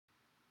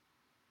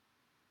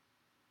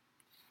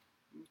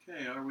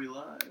Okay, are we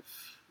live? Let's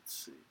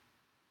see.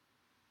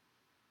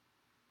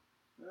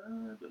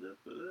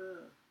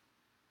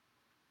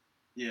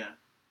 Yeah.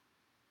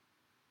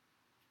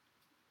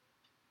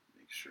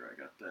 Make sure I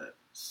got that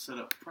set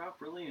up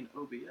properly in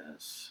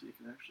OBS so you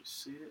can actually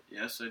see it.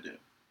 Yes, I do.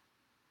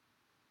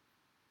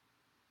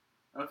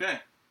 Okay,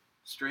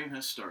 stream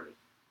has started.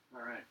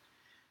 Alright,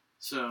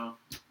 so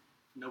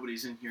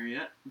nobody's in here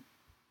yet.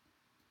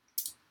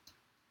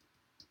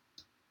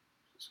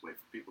 Just wait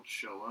for people to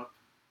show up.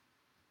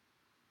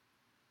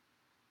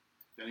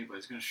 If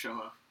anybody's going to show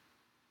up.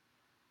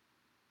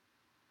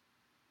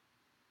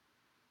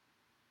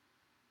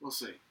 We'll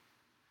see.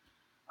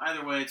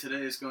 Either way,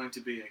 today is going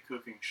to be a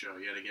cooking show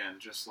yet again,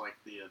 just like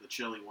the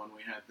chili one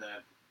we had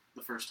that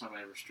the first time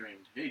I ever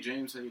streamed. Hey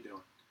James, how you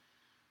doing?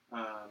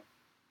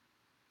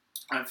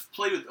 I've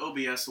played with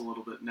OBS a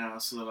little bit now,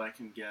 so that I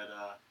can get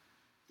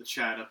the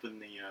chat up in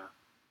the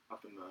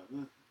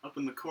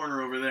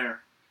corner over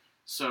there,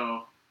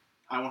 so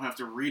I won't have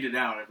to read it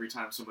out every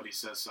time somebody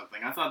says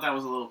something. I thought that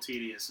was a little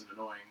tedious and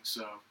annoying,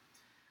 so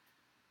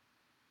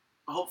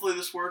hopefully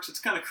this works. It's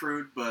kind of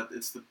crude, but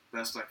it's the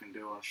best I can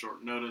do on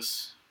short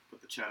notice.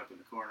 Put the chat up in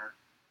the corner.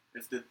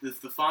 If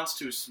the font's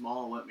too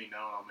small, let me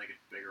know and I'll make it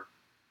bigger.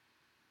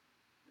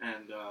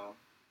 And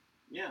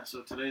yeah,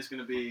 so today's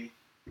gonna be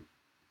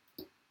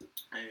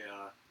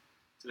a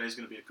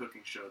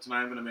cooking show.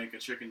 Tonight I'm gonna make a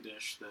chicken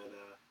dish that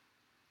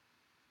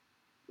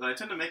I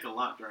tend to make a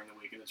lot during the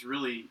week, and it's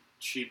really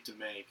cheap to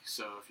make.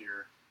 So if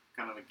you're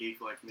kind of a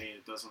geek like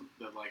me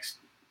that likes to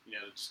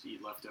just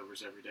eat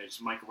leftovers every day,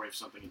 just microwave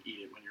something and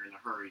eat it when you're in a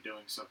hurry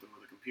doing something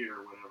with a computer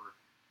or whatever.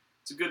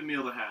 It's a good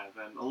meal to have,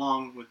 and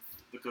along with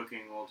the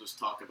cooking, we'll just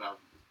talk about,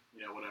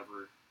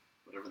 whatever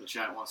the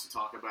chat wants to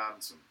talk about,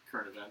 and some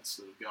current events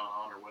that have gone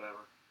on or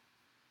whatever.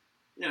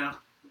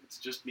 It's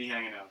just me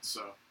hanging out,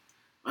 so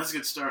let's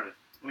get started.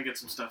 I'm going to get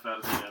some stuff out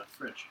of the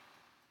fridge.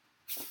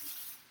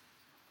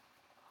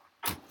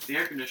 The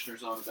air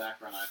conditioner's on in the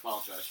background, I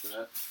apologize for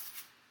that,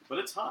 but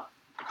it's hot.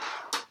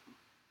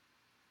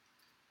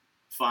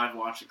 5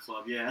 watching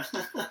club, yeah.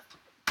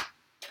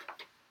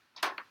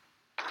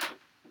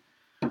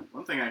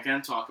 One thing I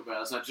can talk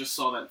about is I just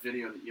saw that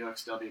video that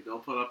UXW Bill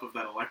put up of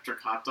that electric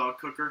hot dog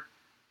cooker.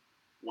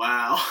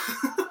 Wow.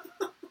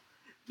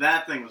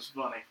 That thing was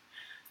funny.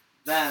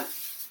 I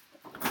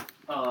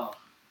don't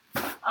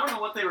know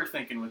what they were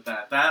thinking with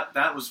that.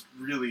 That was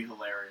really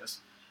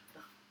hilarious.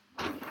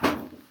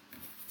 Alright,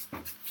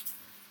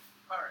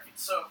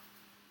 so, I'll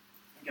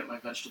get my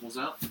vegetables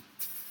out.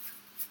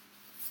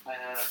 I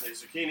have a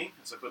zucchini,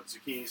 as I put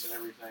zucchinis and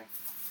everything,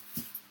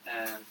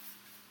 and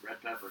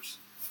red peppers.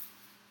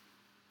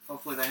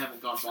 Hopefully they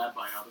haven't gone bad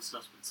by now. This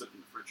stuff's been sitting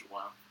in the fridge a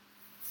while.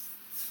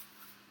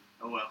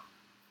 Oh well.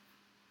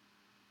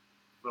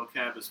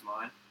 Vocab is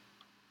mine.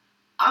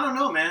 I don't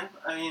know, man.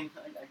 I mean,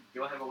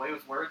 do I have a way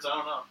with words? I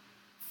don't know.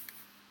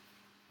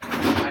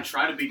 I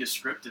try to be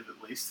descriptive,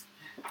 at least.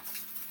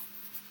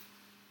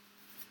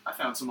 I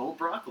found some old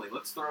broccoli.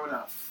 Let's throw it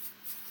out.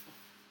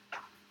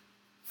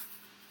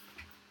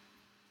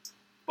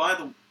 By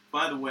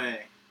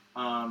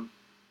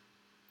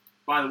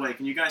the way,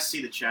 can you guys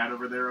see the chat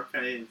over there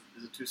okay?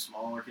 Is it too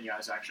small, or can you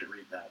guys actually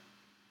read that?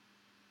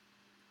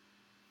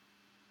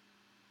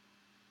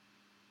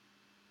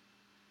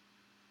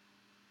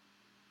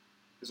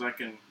 Because I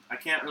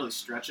can't really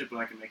stretch it, but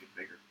I can make it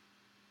bigger.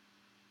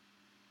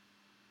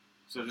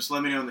 So just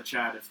let me know in the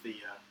chat if the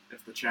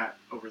chat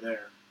over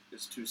there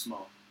is too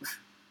small.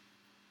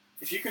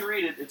 If you can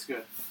read it, it's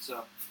good.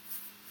 So,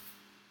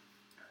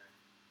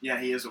 yeah,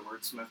 he is a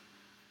wordsmith.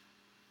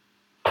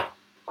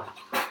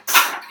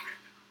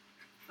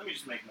 Let me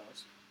just make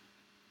noise.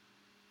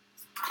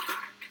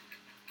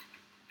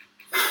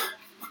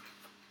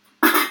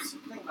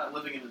 Something about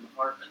living in an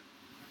apartment,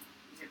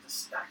 you get to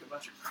stack a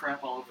bunch of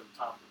crap all over the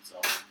top of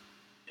itself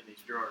in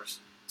these drawers.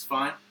 It's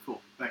fine?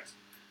 Cool. Thanks.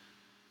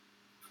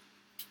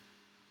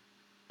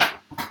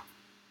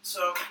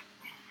 So,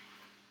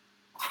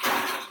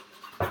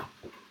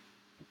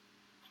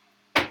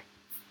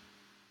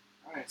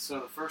 alright, so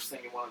the first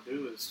thing you want to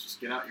do is just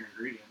get out your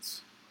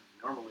ingredients,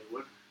 like you normally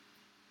would.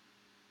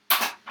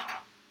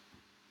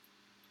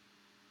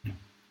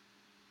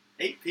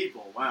 8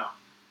 people, wow.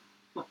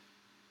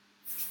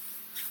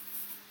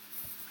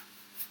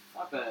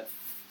 Not bad.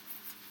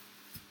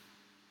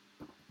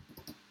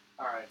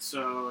 Alright,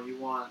 so you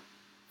want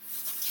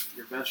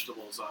your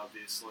vegetables,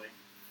 obviously.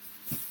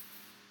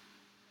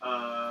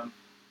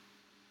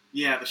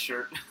 Yeah, the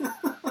shirt.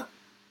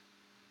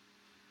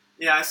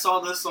 Yeah, I saw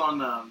this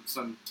on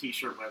some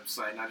t-shirt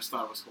website, and I just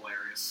thought it was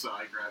hilarious, so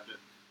I grabbed it.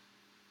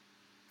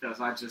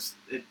 Because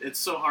it's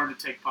so hard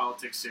to take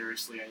politics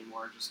seriously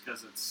anymore, just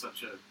because it's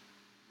such a...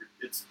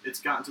 It's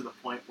gotten to the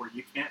point where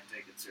you can't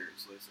take it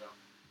seriously, so...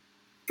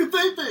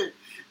 Covfefe!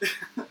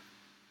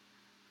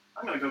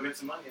 I'm gonna go get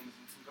some onions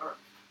and some garlic.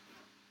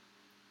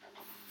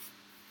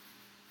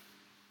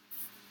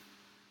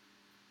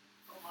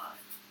 Oh my.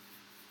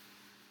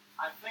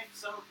 I think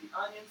some of the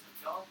onions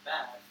have gone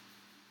bad.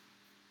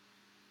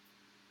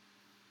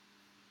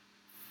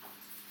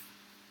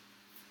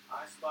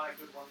 I spy a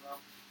good one, though.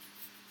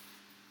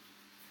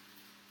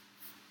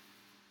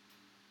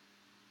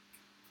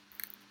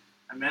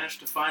 I managed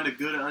to find a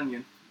good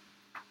onion.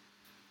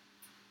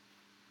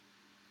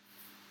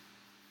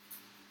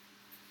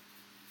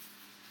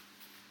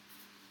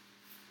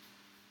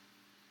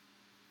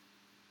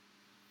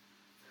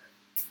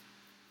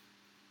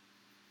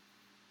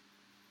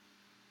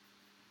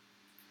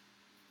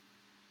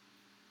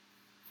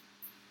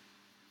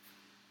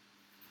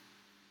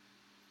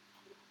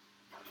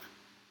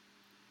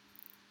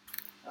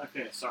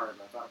 Okay, sorry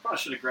about that. I probably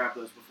should have grabbed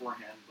those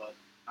beforehand, but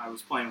I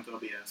was playing with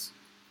OBS.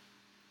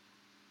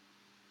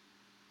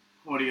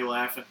 What are you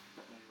laughing?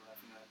 What are you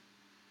laughing at?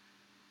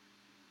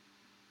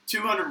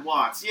 200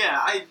 watts. Yeah,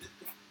 I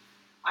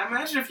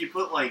imagine if you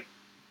put like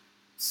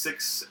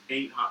 6,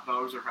 8 hot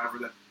dogs or however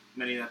that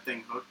many that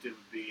thing hooked, it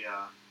would be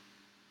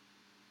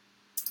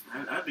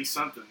that'd be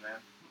something, man.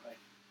 Like,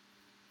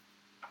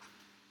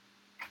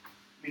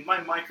 I mean,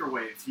 my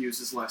microwave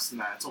uses less than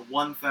that. It's a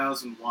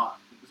 1,000 watt.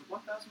 Is it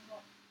 1,000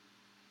 watt?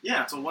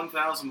 Yeah, it's a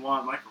 1,000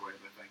 watt microwave,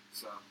 I think.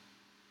 So,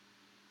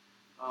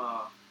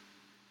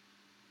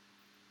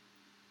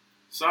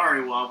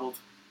 sorry, Wobbled.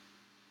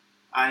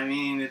 I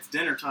mean, it's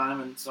dinner time,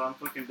 and so I'm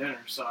cooking dinner,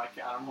 so I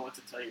don't know what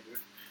to tell you,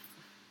 dude.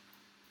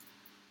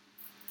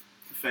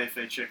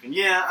 Covfefe chicken.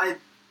 Yeah,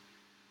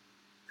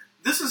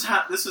 This is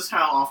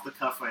how off the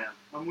cuff I am.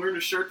 I'm wearing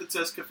a shirt that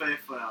says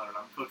Covfefe on it.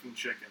 I'm cooking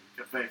chicken.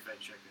 Covfefe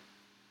chicken.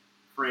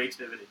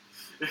 Creativity.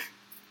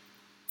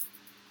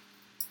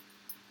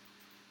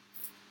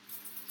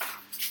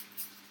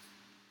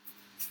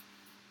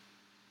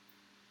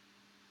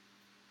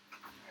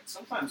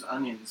 Sometimes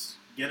onions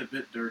get a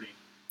bit dirty,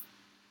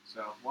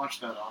 so wash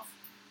that off.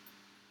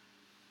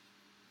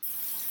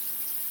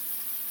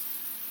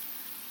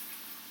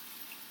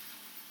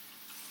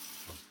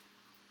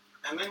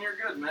 And then you're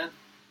good, man.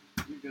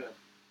 You're good.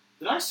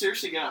 Did I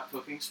seriously get out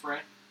cooking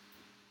spray?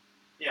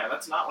 Yeah,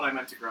 that's not what I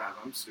meant to grab.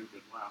 I'm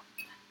stupid. Wow.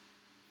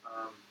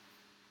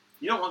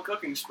 You don't want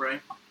cooking spray.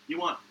 You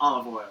want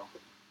olive oil.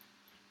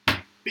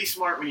 Be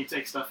smart when you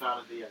take stuff out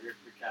of your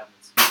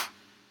cabinets.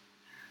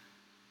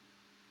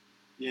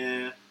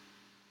 Yeah.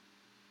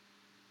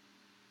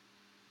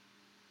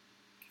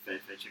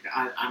 Covfefe chicken.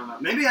 I don't know.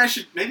 Maybe I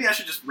should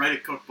just write a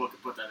cookbook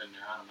and put that in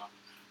there. I don't know.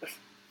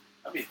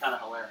 That'd be kind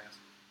of hilarious.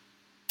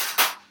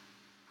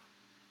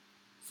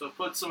 So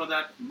put some of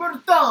that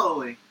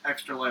Bertolli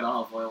extra light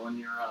olive oil in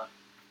your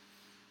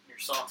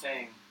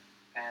sautéing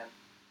pan,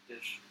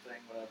 dish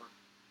thing, whatever.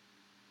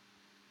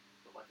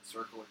 Put like a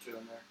circle or two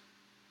in there.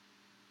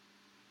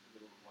 Maybe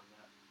a little more than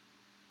that.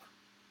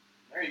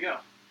 There you go.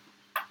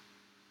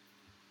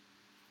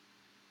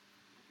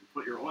 You can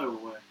put your oil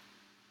away.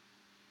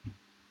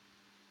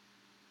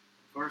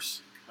 Of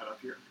course, cut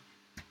up your.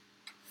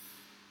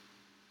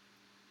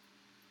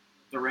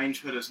 The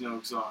range hood has no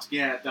exhaust.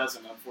 Yeah, it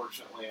doesn't,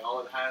 unfortunately. All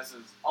it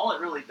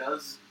really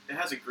does, it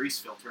has a grease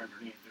filter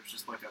underneath. There's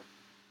just like a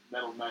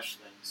metal mesh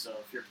thing.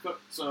 So if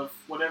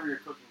whatever you're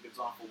cooking gives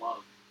off a lot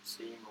of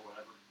steam or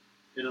whatever,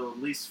 it'll at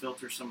least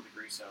filter some of the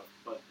grease out,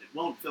 but it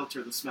won't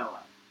filter the smell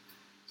out.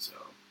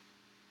 So,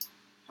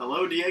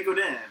 hello, Diego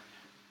Dan.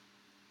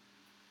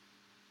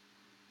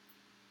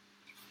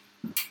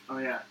 Oh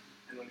yeah,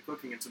 and when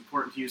cooking, it's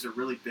important to use a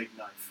really big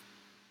knife.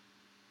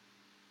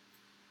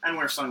 And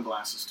wear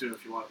sunglasses too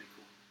if you want to be cool.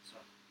 So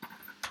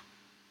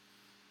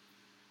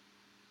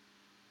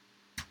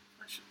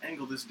I should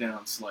angle this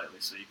down slightly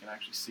so you can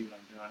actually see what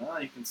I'm doing. Oh,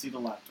 you can see the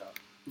laptop.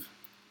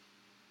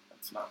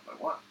 That's not what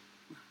I want.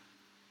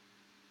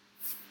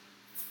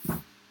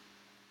 So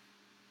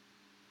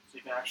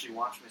you can actually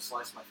watch me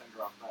slice my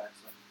finger off back.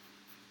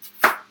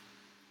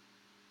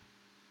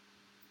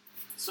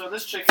 So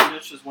this chicken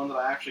dish is one that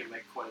I actually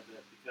make quite a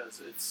bit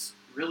because it's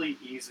really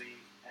easy,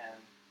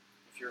 and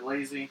if you're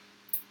lazy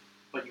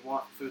but you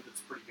want food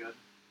that's pretty good,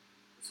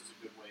 this is a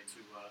good way to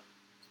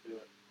do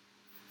it.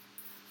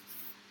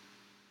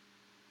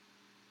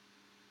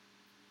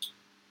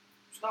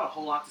 There's not a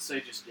whole lot to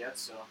say just yet,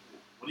 so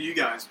what have you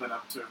guys been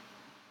up to?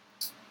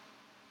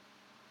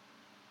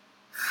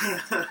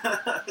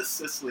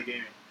 Sicily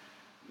Gaming.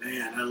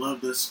 Man, I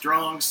love the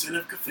strong scent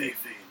of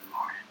Covfefe in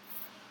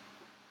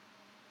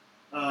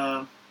the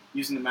morning.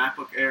 Using the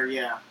MacBook Air,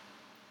 yeah.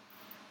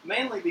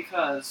 Mainly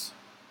because,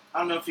 I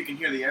don't know if you can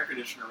hear the air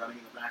conditioner running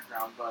in the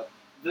background, but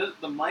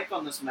the mic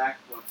on this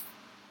MacBook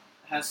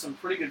has some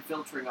pretty good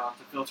filtering on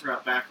to filter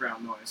out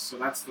background noise, so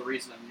that's the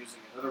reason I'm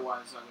using it.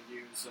 Otherwise, I would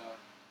use,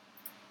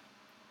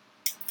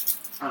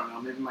 I don't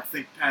know, maybe my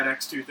ThinkPad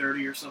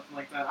X230 or something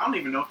like that. I don't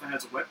even know if that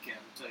has a webcam,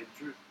 to tell you the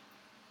truth.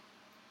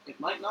 It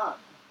might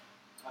not.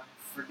 I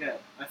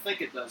forget. I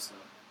think it does,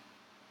 though.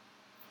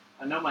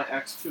 I know my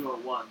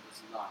X201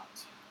 does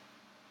not.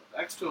 But the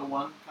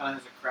X201 kind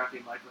of has a crappy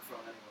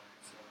microphone anyway,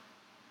 so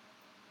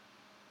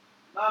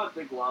not a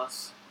big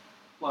loss.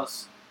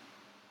 Plus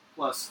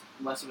less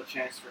of a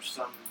chance for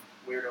some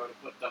weirdo to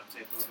put duct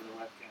tape over the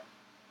webcam.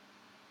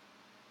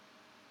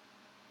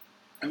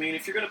 I mean,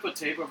 if you're going to put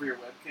tape over your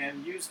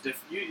webcam, you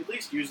at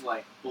least use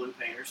like blue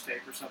painter's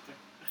tape or something.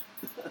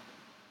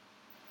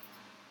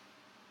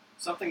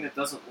 Something that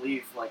doesn't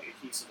leave like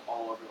adhesive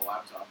all over the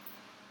laptop.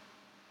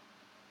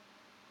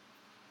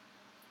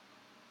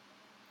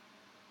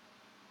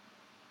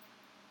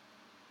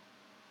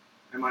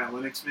 Am I a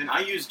Linux man? I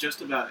use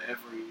just about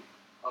every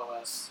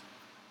OS.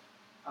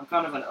 I'm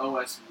kind of an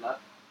OS nut.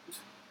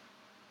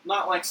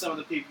 Not like some of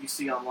the people you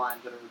see online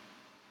that are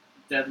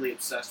deadly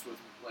obsessed with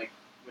like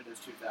Windows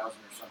 2000 or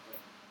something.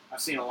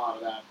 I've seen a lot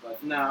of that,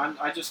 but no,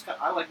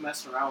 I like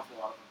messing around with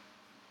a lot of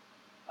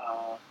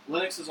them.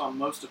 Linux is on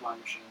most of my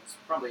machines,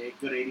 probably a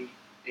good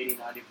 80-90%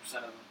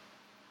 of them.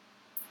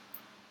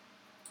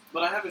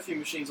 But I have a few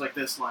machines like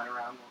this lying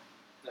around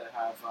that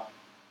have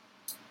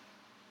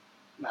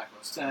Mac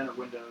OS 10 or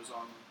Windows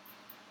on them.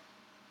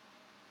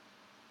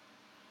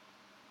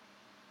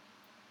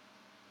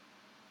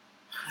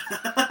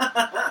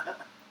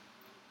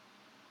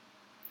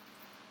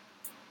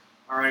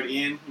 Alright,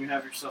 Ian, you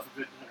have yourself a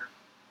good dinner.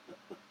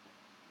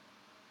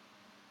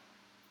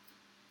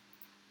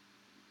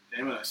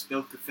 Damn it, I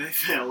spilled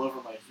Covfefe all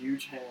over my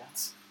huge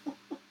hands.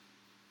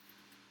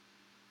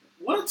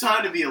 What a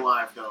time to be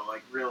alive, though,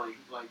 like, really.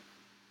 Like,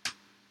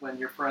 when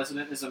your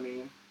president is a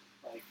meme.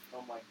 Like,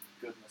 oh my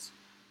goodness.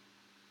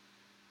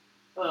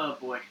 Oh,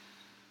 boy.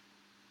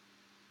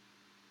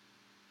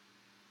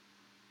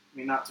 I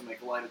mean, not to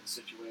make light of the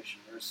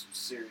situation, there's some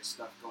serious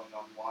stuff going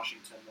on in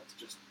Washington that's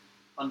just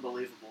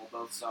unbelievable.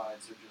 Both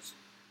sides are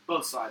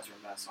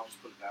a mess. I'll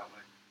just put it that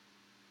way.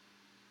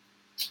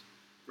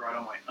 Throw out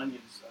all my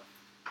onion stuff.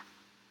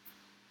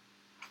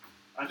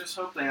 I just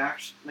hope they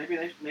actually maybe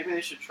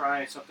they should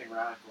try something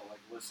radical, like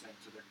listening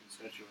to their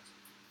constituents.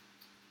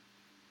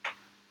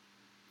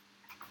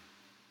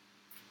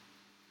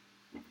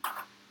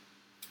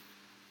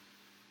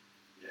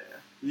 Yeah,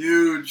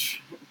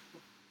 huge.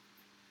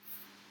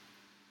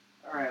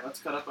 All right, let's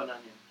cut up an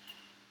onion.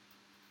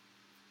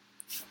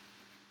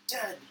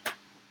 Dead.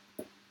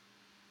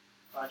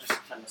 I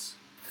just tend to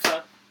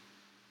cut.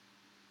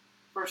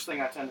 First thing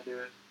I tend to do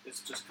is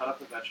just cut up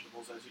the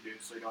vegetables as you do,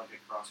 so you don't get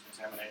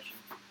cross-contamination.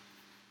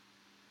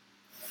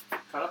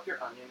 Cut up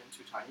your onion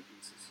into tiny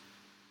pieces.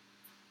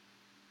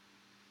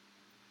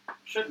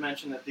 Should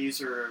mention that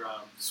these are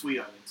sweet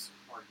onions,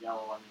 or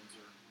yellow onions,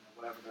 or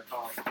whatever they're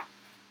called.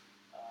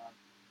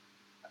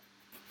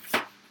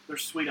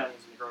 There's sweet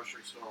onions in the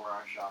grocery store where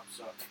I shop,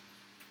 so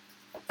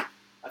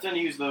I tend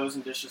to use those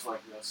in dishes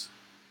like this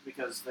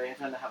because they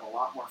tend to have a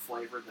lot more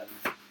flavor than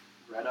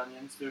red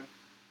onions do.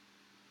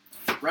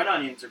 Red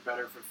onions are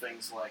better for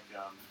things like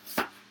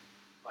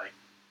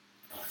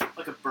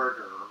a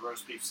burger or a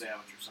roast beef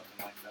sandwich or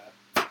something like that.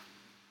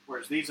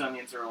 Whereas these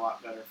onions are a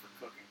lot better for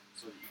cooking,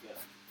 so that you get a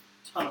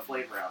ton of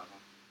flavor out of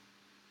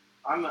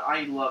them.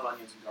 I love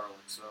onions and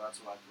garlic, so that's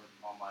what I put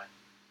on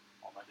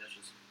all my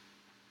dishes.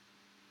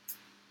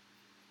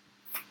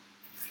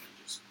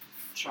 You just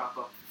chop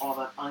up all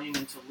that onion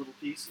into little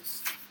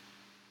pieces,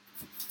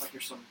 like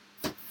you're some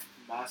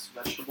mass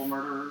vegetable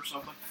murderer or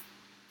something.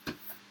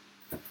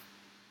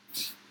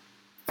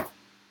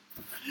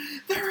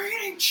 They're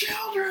eating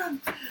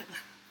children!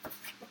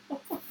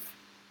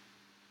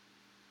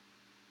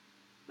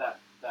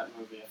 that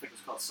movie, I think it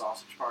was called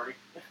Sausage Party.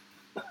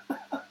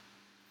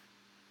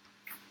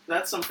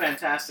 That's some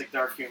fantastic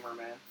dark humor,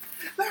 man.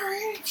 They're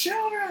eating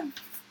children!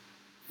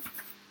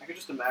 I could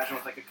just imagine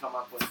what they could come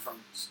up with from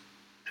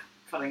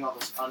cutting all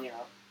this onion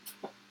up.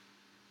 The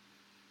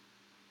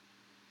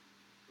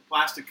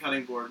plastic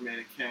cutting board made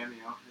a cameo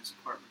in his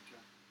apartment too.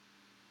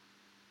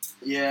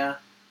 Yeah.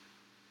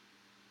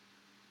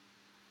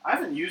 I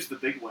haven't used the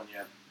big one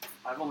yet.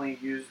 I've only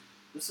used...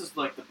 This is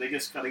like the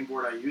biggest cutting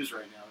board I use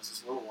right now, is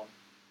this little one.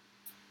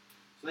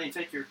 So then you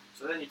take your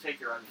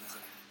onions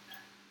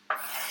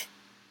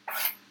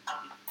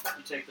and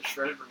you take the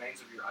shredded remains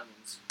of your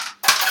onions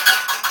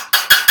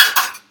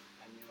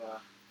and you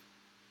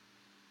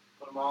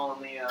put them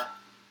all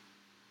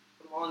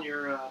in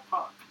your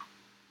pot.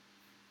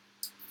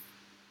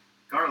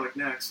 Garlic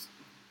next.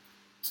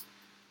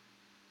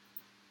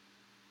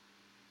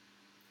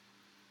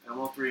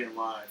 Lmull3 and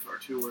live are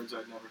two words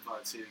I'd never thought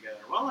I'd see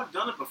together. Well, I've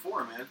done it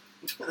before, man.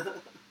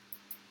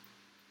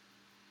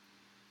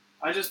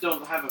 I just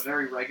don't have a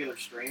very regular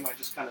stream. I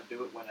just kind of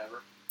do it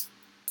whenever.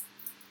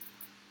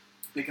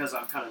 Because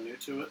I'm kind of new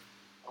to it.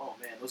 Oh,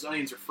 man, those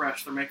onions are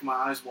fresh. They're making my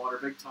eyes water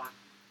big time.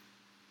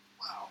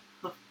 Wow.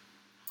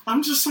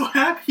 I'm just so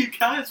happy you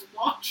guys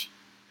watch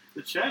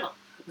the channel.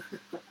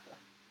 Yeah,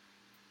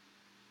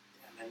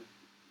 man.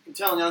 You can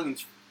tell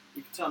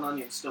an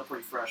onion's still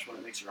pretty fresh when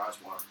it makes your eyes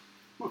water.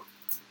 Whew.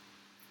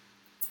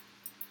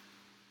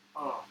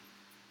 Oh.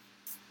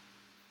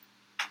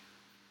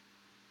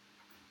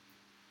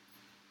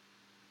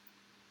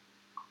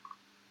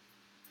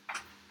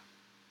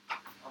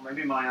 Or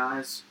maybe my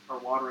eyes are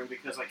watering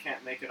because I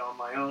can't make it on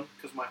my own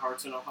because my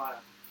heart's in Ohio.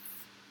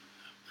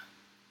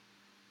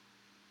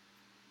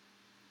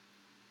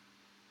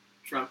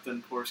 Trump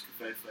then pours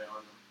Covfefe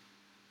on them.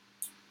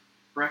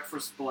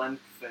 Breakfast blend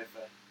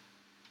Covfefe.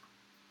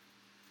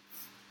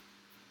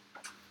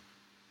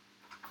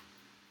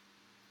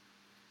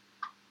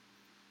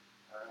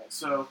 Alright,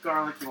 so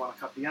garlic, you want to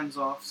cut the ends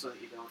off so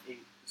that you don't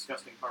eat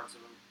disgusting parts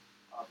of them,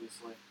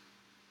 obviously.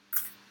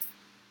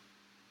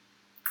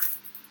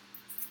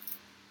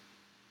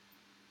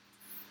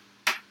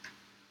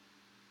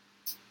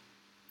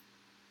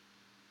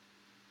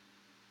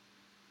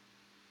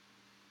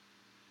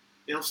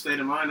 ill state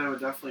of mind, I would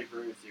definitely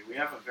agree with you. We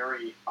have a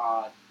very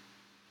odd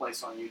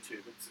place on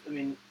YouTube. I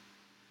mean,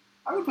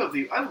 I would love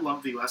the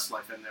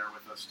Westlife in there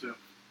with us too.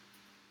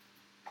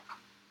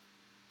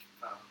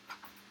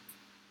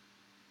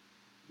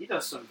 He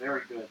does some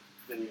very good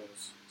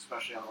videos,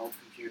 especially on old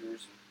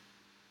computers and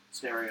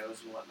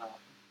stereos and whatnot.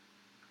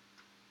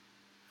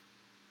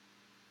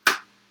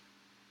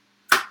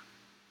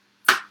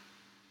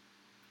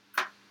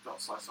 Don't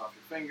slice off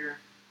your finger.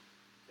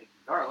 Take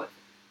your garlic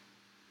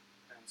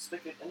and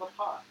stick it in the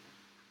pot.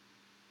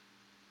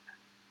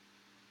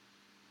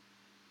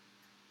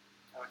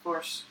 And of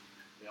course,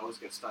 they always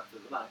get stuck to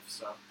the knife,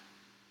 so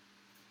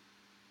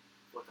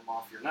flick them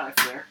off your knife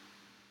there.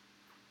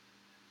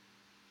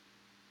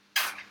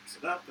 Mix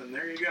it up, and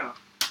there you go.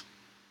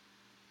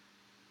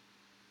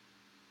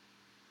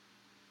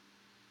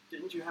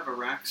 Didn't you have a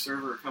rack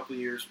server a couple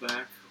years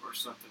back, or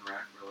something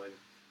rack related?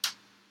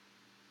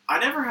 I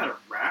never had a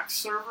rack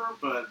server,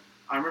 but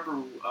I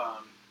remember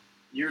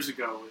years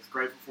ago with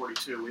Grateful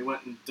 42, we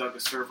went and dug a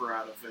server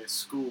out of a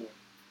school.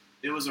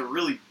 It was a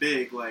really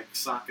big, like,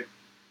 socket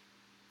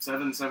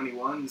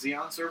 771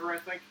 Xeon server, I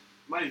think.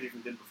 Might have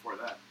even been before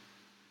that.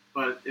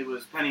 But it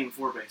was Pentium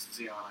 4-based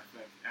Xeon, I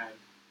think. And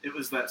it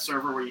was that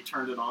server where you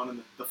turned it on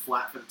and the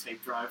flap for the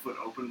tape drive would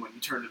open when you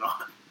turned it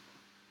on.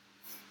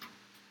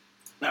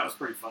 That was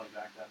pretty funny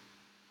back then.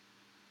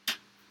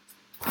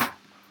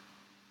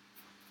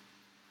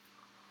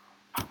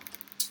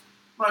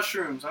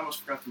 Mushrooms. I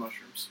almost forgot the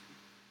mushrooms.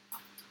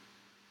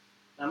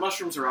 Now,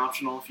 mushrooms are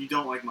optional. If you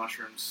don't like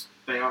mushrooms,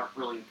 they aren't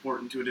really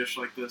important to a dish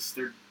like this.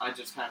 I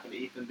just happen to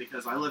eat them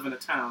because I live in a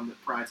town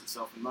that prides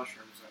itself in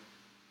mushrooms. And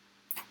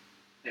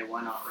hey,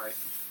 why not, right?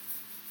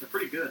 They're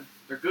pretty good.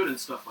 They're good in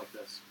stuff like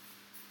this.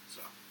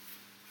 So,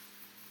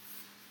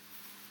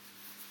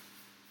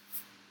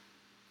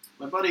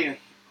 my buddy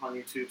on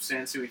YouTube,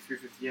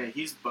 Sansui358,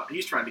 he's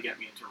trying to get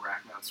me into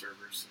rack mount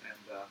servers, and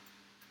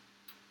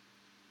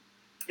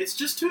it's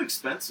just too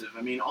expensive.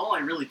 I mean, all I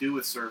really do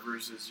with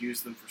servers is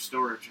use them for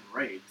storage and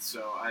RAID,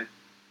 so hey,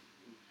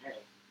 there's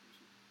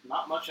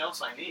not much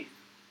else I need.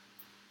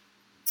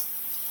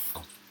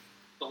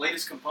 The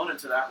latest component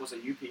to that was a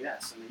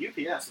UPS, and the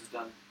UPS has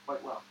done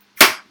quite well.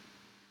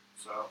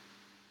 So,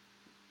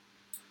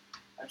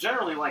 I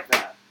generally like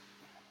that.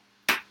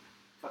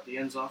 Cut the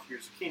ends off your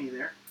zucchini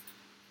there.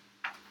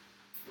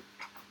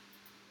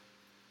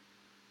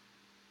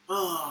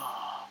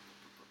 Oh,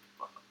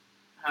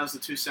 how's the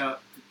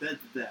 2007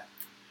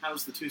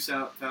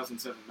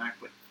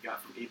 MacBook you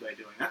got from eBay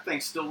doing? That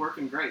thing's still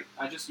working great.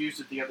 I just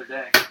used it the other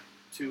day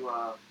to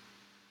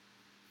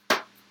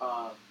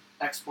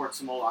export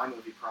some old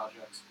iMovie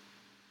projects.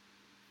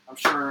 I'm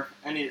sure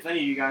if any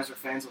of you guys are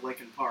fans of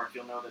Linkin Park,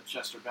 you'll know that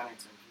Chester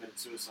Bennington committed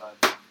suicide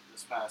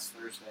this past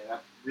Thursday.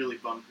 That really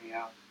bummed me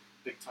out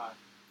big time.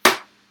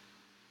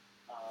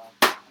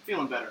 I'm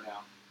feeling better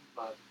now,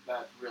 but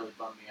that really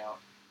bummed me out,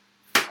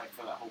 like,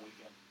 for that whole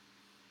weekend.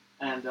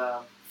 And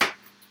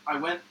I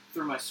went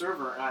through my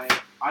server, and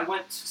I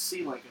went to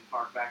see Linkin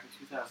Park back in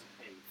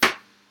 2008.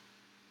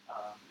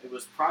 It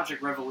was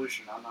Project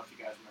Revolution. I don't know if you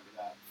guys remember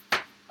that.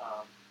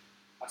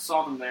 I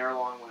saw them there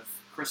along with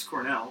Chris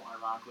Cornell,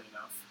 ironically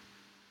enough.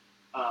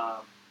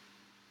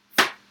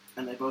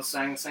 And they both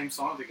sang the same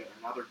song together.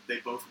 Now they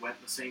both went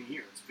the same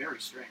year. It's very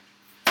strange.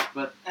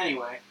 But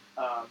anyway,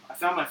 I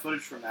found my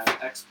footage from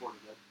that, exported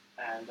it,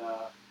 and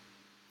the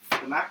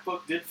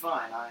MacBook did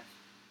fine.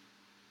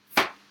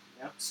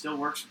 It still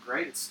works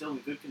great. It's still in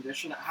good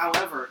condition.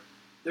 However,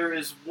 there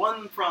is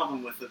one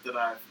problem with it that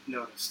I've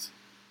noticed.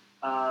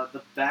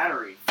 The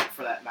battery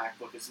for that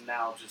MacBook is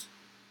now just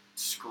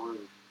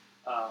screwed.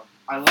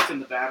 I looked in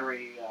the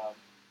battery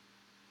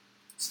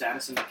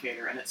status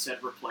indicator, and it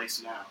said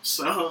replace now.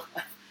 So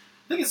I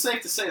think it's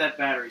safe to say that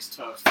battery's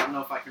toast. I don't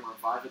know if I can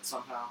revive it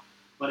somehow,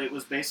 but it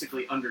was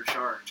basically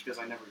undercharged because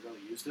I never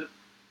really used it.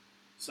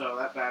 So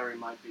that battery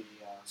might be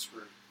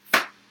screwed.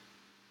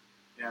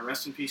 Yeah,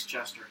 rest in peace,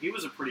 Chester. He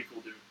was a pretty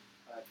cool dude.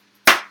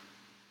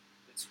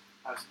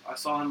 I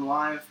saw him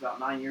live about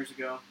 9 years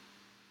ago.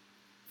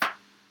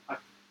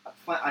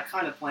 I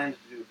kind of planned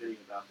to do a video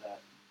about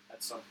that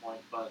at some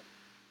point, but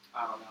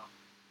I don't know.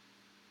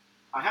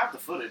 I have the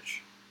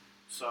footage,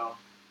 so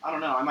I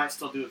don't know. I might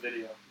still do a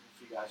video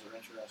if you guys are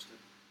interested.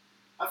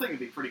 I think it'd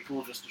be pretty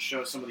cool just to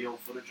show some of the old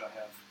footage I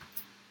have,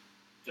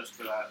 just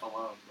for that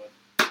alone. But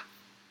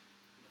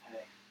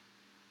hey.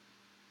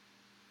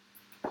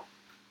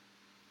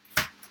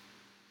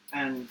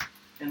 And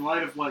in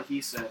light of what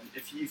he said,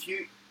 if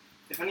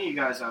any of you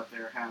guys out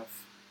there have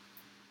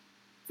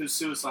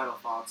suicidal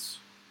thoughts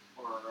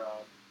or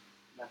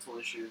mental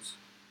issues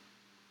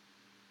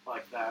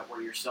like that,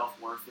 where your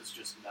self-worth is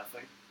just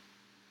nothing,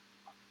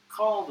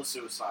 call the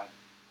suicide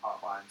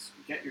hotlines.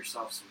 Get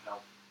yourself some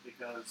help,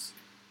 because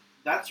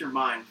that's your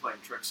mind playing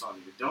tricks on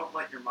you. Don't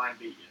let your mind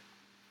beat you.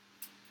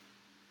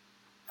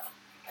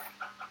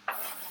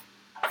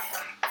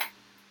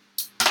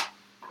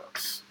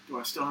 Do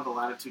I still have a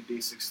Latitude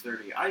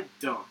D630? I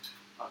don't,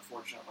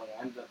 unfortunately.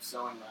 I ended up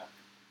selling that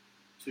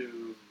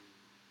to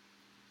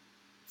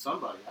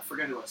somebody. I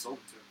forget who I sold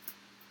it to.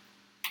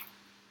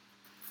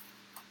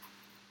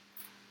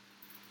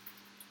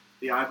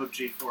 the iBook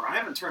G4. I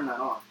haven't turned that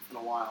on in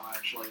a while,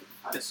 actually.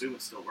 I'd assume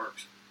it still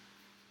works.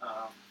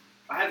 I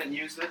haven't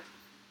used it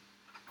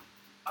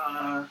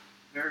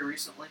very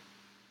recently.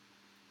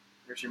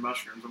 There's your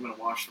mushrooms. I'm going to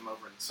wash them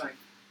over in the sink.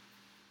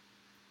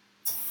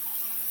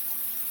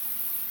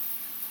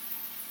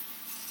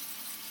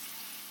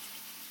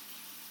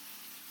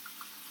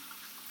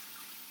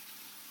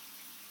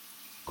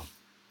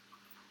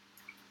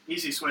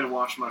 Easiest way to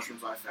wash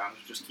mushrooms I found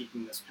is just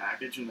keeping this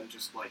package and then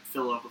just like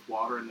fill it up with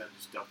water and then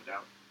just dump it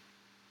out.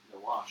 They're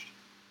washed.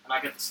 And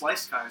I get the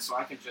sliced kind, so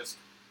I can just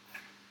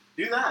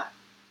do that.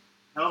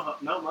 No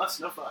muss,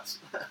 no fuss.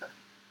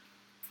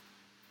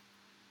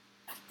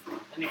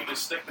 And you can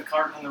just stick the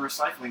carton in the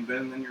recycling bin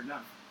and then you're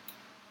done.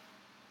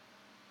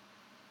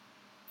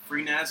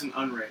 FreeNAS and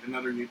Unraid,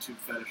 another YouTube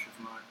fetish of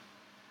mine.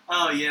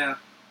 Oh yeah,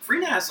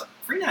 FreeNAS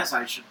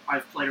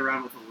I've played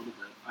around with a little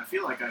bit. I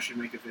feel like I should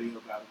make a video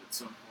about it at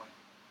some point.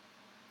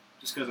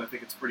 Just because I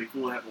think it's pretty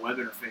cool to have a web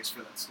interface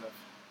for that stuff.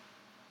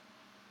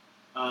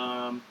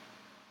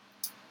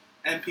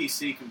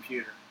 NPC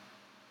computer.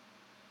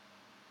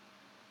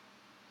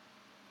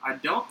 I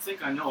don't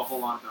think I know a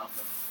whole lot about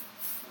them.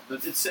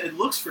 But it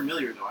looks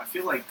familiar though. I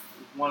feel like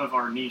one of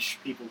our niche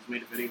people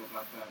made a video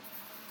about that.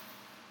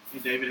 Hey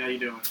David, how you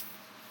doing?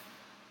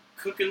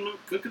 Cooking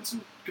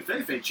some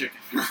Covfefe chicken.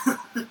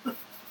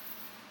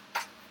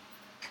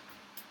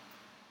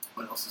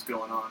 What else is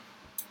going on?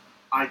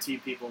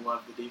 IT people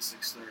love the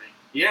D630.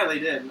 Yeah, they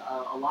did.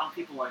 A lot of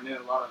people I knew,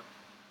 a lot of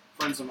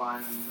friends of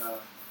mine, and a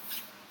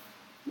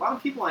lot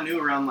of people I knew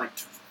around like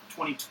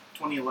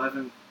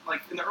 2011,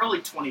 like in the early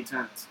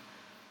 2010s.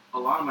 A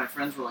lot of my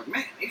friends were like,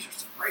 "Man, these are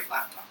some great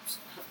laptops."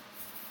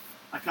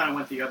 I kind of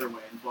went the other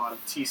way and bought a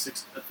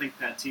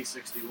ThinkPad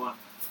T61,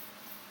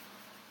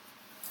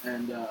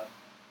 and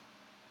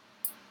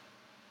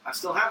I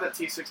still have that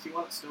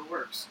T61. It still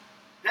works.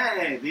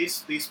 Hey,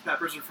 these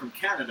peppers are from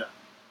Canada.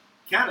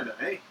 Canada,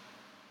 eh?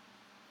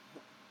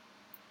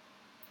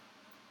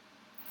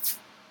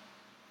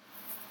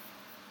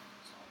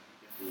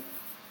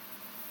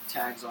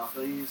 Tags off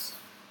of these.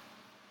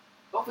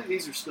 Hopefully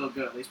these are still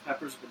good. These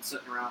peppers have been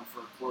sitting around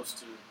for close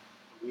to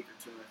a week or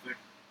two, I think.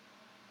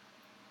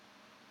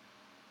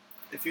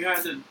 If you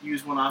had to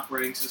use one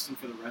operating system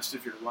for the rest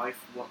of your life,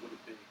 what would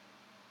it be?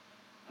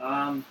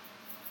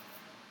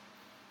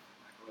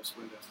 macOS,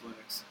 Windows,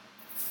 Linux.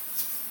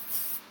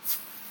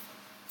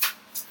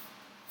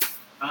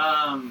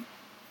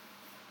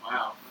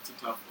 Wow, that's a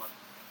tough one.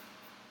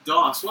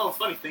 DOS. Well, the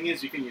funny thing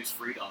is you can use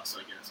FreeDOS,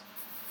 I guess.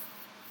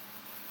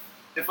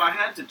 If I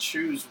had to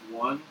choose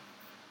one,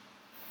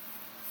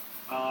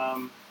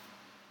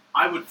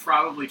 I would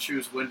probably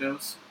choose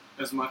Windows,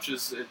 as much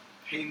as it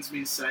pains me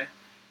to say,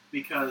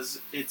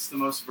 because it's the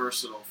most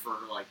versatile for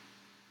like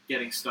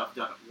getting stuff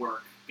done at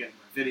work, getting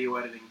my video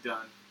editing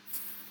done,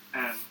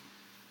 and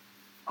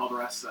all the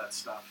rest of that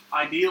stuff.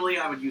 Ideally,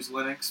 I would use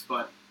Linux,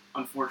 but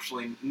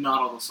unfortunately,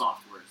 not all the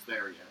software is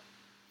there yet.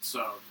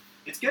 So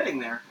it's getting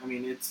there. I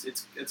mean,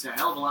 it's a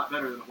hell of a lot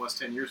better than it was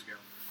 10 years ago.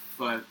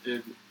 But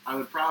I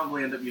would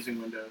probably end up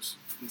using Windows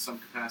in some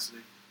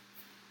capacity.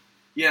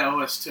 Yeah,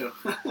 OS2.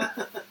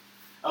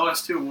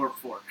 OS2 Warp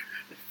 4.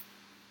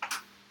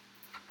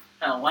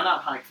 Hell, why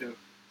not Haiku?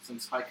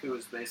 Since Haiku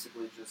is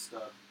basically just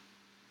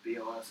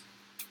BOS.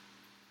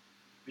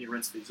 Let me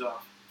rinse these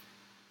off.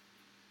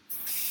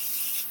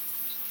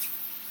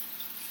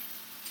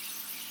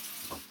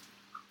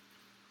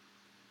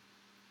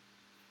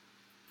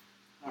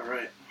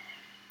 Alright.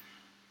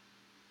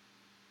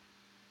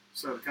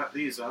 So to cut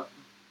these up,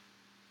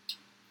 I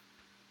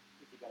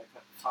think you gotta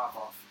cut the top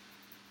off.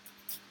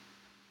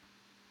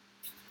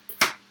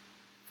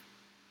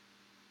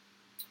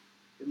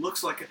 It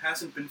looks like it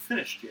hasn't been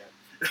finished yet.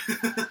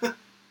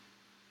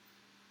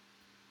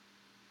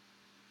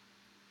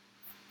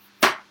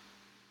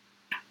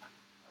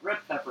 Red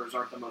peppers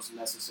aren't the most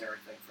necessary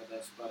thing for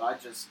this, but I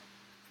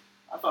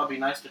thought it'd be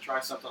nice to try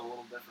something a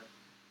little different.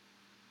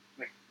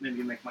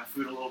 Maybe make my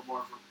food a little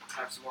more,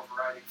 have some more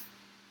variety.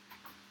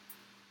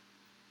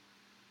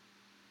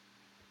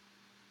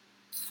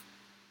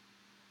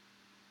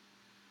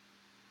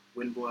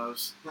 Wind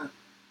blows.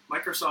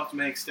 Microsoft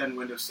may extend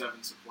Windows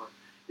 7 support.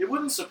 It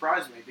wouldn't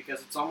surprise me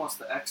because it's almost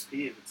the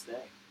XP of its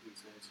day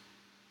these days.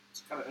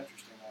 It's kind of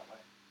interesting that way.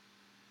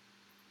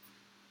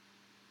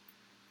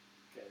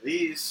 Okay,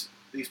 these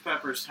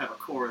peppers have a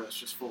core that's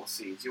just full of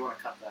seeds. You want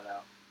to cut that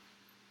out.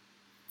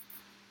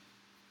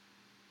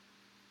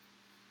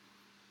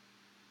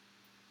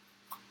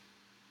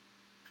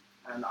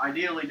 And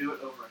ideally do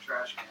it over a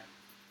trash can.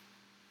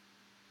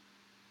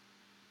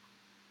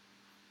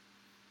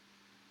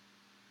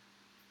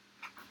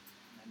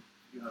 And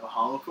you have a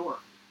hollow core,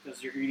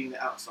 because you're eating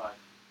the outside,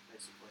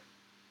 basically.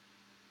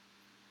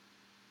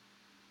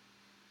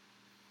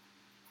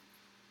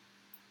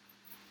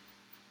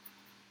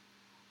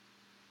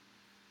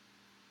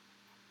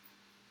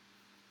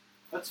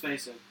 Let's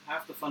face it,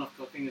 half the fun of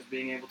cooking is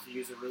being able to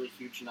use a really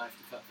huge knife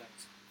to cut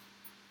things.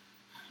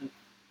 And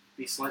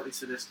be slightly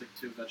sadistic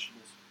to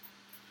vegetables.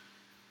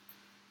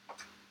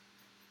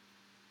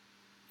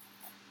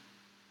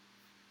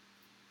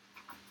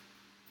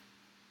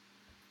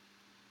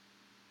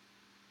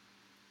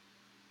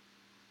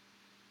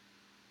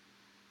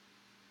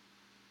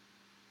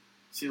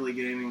 Sealy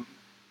Gaming.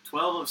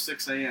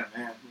 12:06 a.m.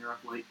 Man, you're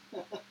up late.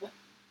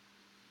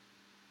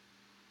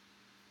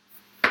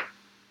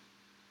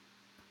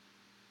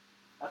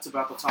 That's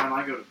about the time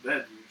I go to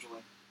bed,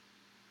 usually.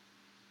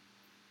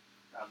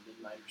 Around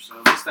midnight or so.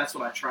 At least that's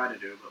what I try to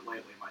do, but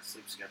lately my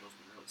sleep schedule's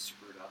been really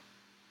screwed up.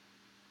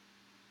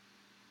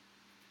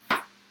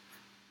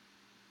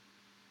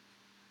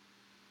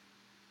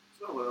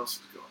 So what else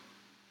is going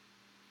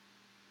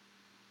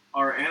on?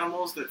 Are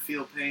animals that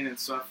feel pain and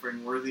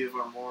suffering worthy of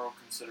our moral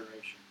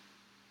consideration?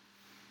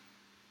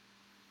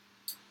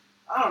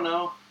 I don't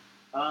know.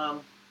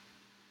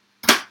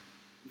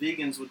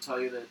 Vegans would tell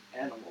you that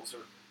animals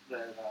are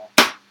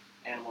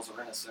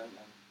innocent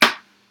and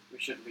we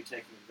shouldn't be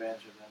taking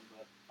advantage of them.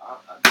 But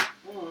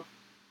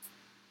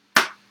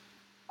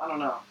I don't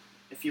know.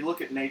 If you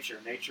look at nature,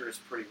 nature is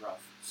pretty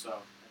rough.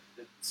 So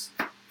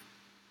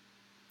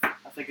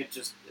I think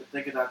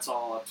that's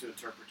all up to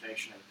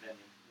interpretation and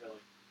opinion,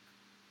 really.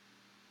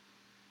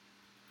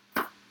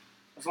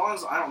 As long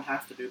as I don't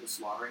have to do the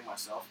slaughtering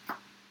myself,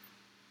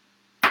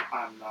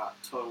 I'm not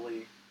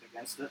totally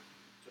against it,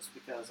 just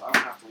because I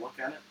don't have to look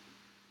at it.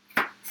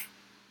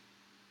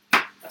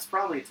 That's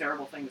probably a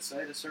terrible thing to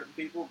say to certain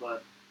people,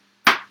 but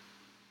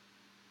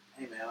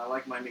hey man, I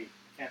like my meat.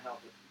 I can't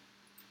help it.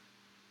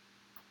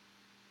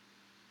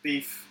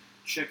 Beef,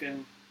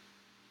 chicken,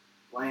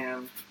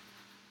 lamb,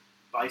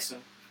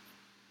 bison.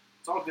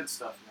 It's all good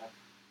stuff, man.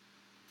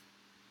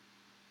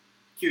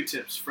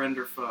 Q-tips, friend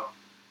or foe?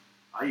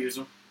 I use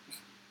them.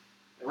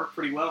 They work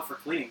pretty well for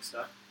cleaning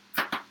stuff.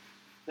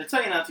 They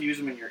tell you not to use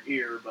them in your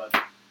ear, but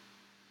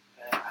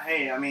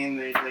hey, I mean,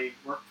 they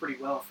work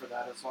pretty well for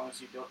that as long as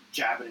you don't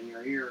jab it in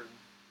your ear and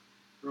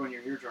ruin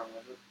your eardrum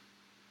with it.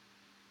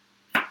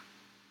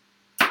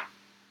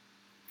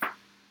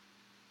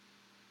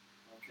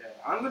 Okay,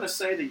 I'm going to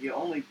say that you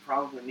only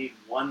probably need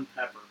one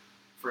pepper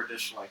for a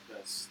dish like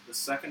this. The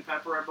second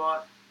pepper I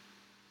bought,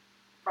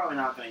 probably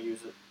not going to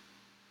use it.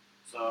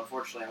 So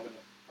unfortunately, I'm going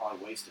to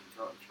probably waste it and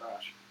throw it in the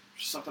trash.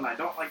 Which is something I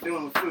don't like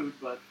doing with food,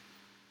 but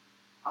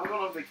I'm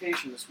going on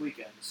vacation this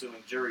weekend,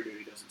 assuming jury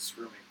duty doesn't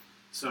screw me.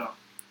 So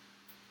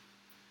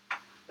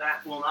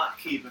that will not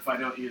keep if I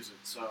don't use it.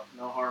 So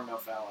no harm, no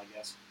foul, I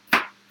guess.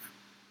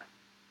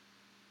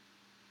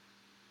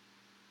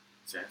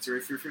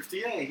 Sansary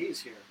 350A,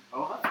 he's here.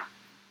 Oh, hi.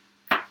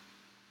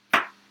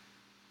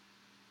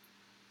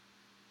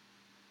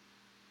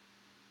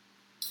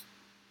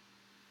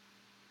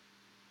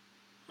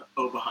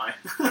 Oh, bye.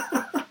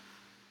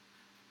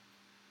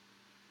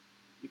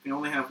 You can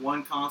only have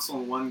one console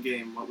and one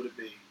game. What would it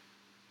be?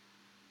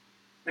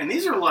 Man,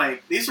 these are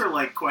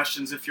like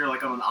questions if you're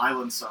like on an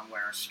island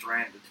somewhere,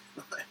 stranded.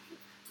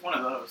 It's one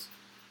of those.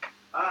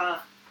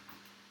 I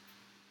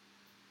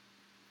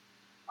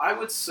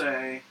would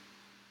say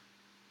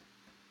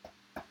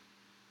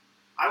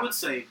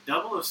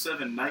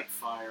 007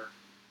 Nightfire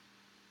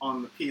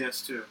on the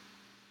PS2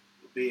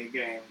 would be a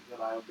game that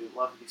I would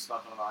love to be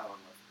stuck on an island with.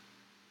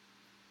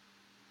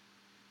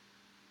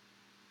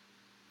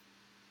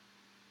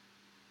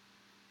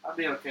 I'd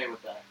be okay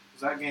with that,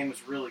 because that game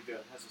is really good.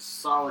 It has a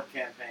solid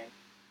campaign.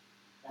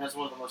 It has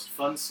one of the most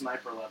fun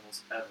sniper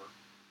levels ever.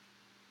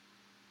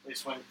 At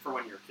least for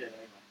when you're a kid,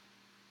 anyway.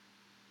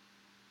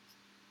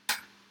 If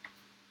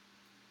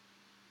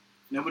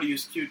nobody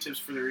used Q-tips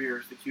for their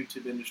ears, the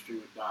Q-tip industry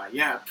would die.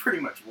 Yeah, it pretty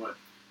much would.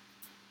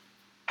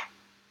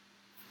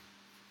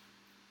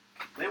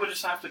 They would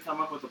just have to come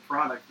up with a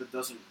product that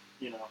doesn't,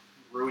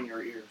 ruin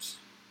your ears.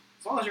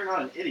 As long as you're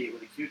not an idiot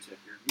with a Q-tip,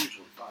 you're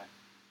usually fine.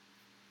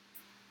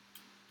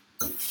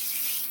 Okay.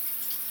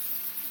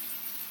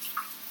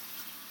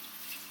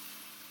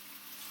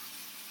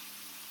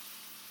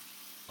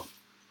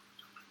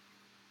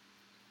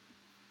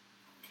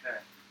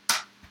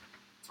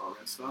 It's all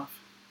red stuff.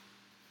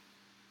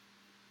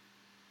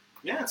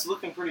 Yeah, it's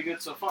looking pretty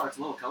good so far. It's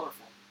a little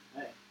colorful.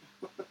 Hey.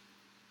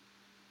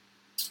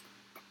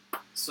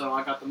 So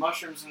I got the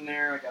mushrooms in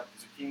there, I got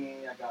the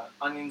zucchini, I got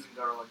onions and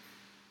garlic,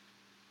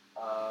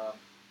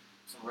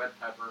 some red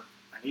pepper.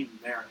 I need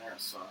marinara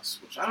sauce,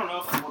 which I don't know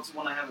if what's the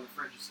one I have in the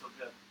fridge is still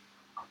good.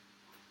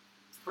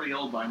 It's pretty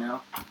old by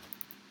now.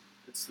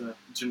 It's the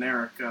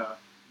generic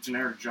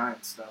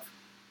giant stuff.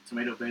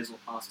 Tomato basil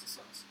pasta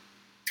sauce.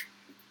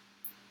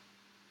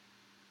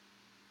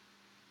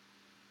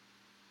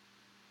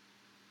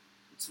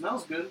 It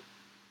smells good.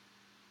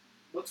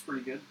 Looks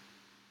pretty good.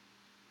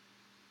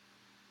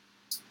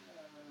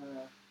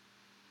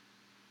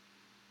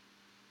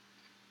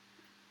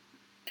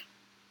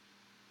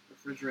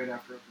 Refrigerate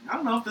after opening. I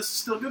don't know if this is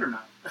still good or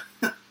not.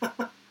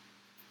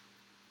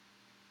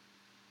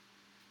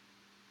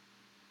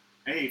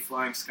 Hey,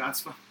 Flying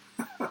Scotsman.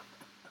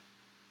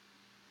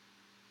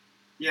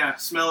 Yeah,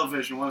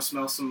 smell-o-vision. Want to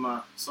smell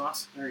some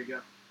sauce? There you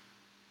go.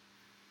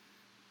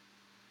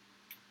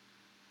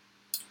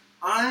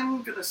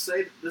 I'm going to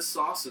say that this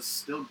sauce is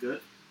still good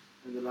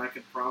and that I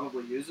could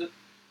probably use it,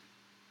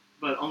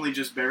 but only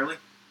just barely.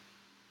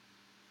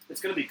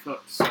 It's going to be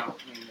cooked, so I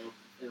mean,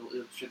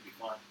 it should be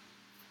fine.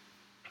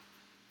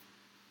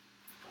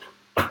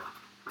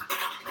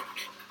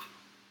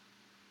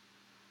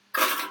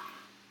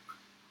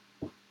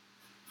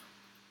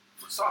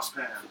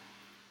 saucepan.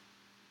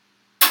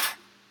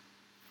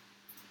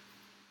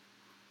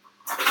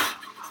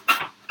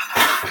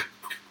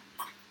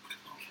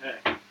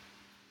 Okay.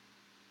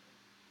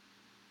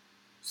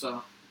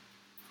 So,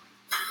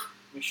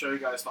 let me show you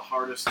guys the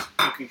hardest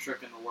cooking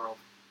trick in the world.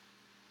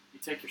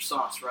 You take your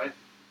sauce, right?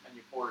 And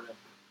you pour it in.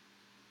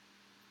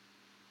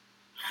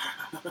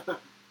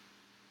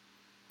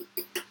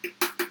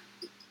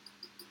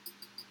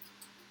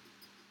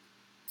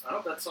 I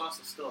hope that sauce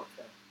is still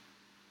okay.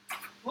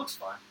 Looks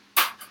fine.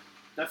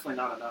 Definitely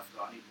not enough,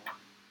 though. I need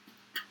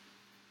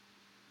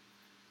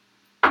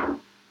more.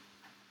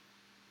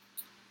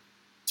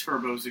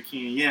 Turbo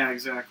zucchini. Yeah,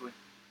 exactly.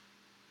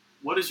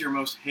 What is your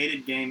most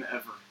hated game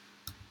ever?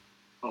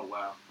 Oh,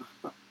 wow.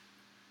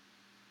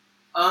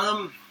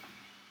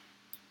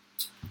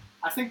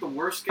 I think the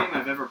worst game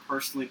I've ever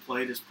personally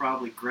played is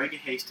probably Greg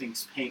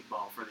Hastings'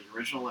 Paintball for the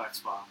original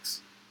Xbox.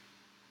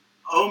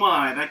 Oh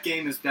my, that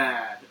game is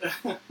bad.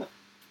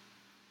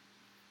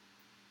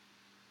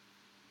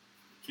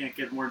 Can't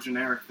get more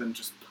generic than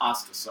just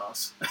pasta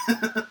sauce.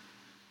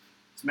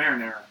 It's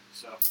marinara,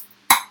 so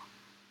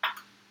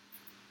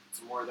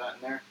some more of that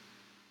in there.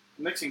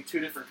 I'm mixing two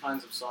different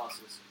kinds of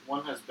sauces.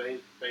 One has basil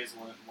in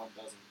it and one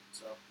doesn't.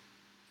 So,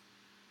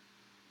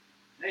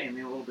 hey, I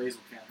mean, a little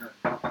basil can't hurt.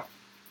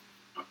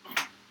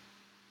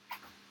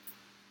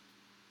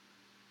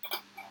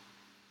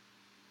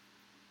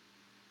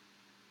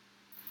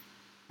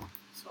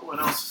 So what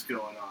else is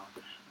going on?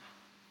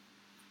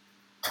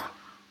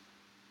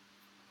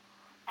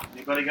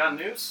 Anybody got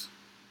news?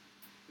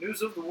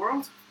 News of the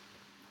world?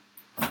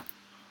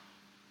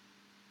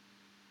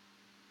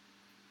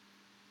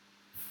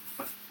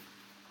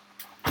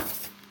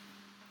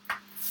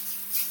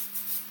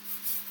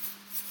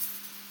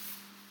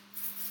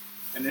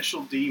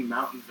 Initial D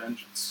Mountain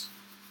Vengeance.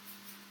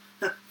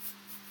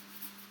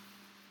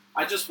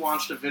 I just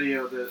watched a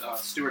video that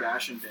Stuart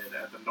Ashen did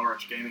at the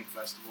Norwich Gaming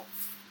Festival,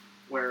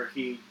 where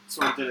he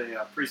sort of did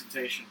a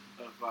presentation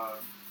of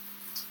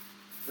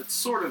that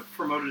sort of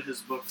promoted his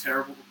book,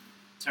 Terrible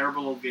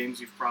Old Games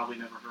You've Probably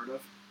Never Heard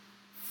of.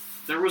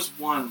 There was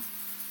one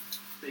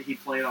that he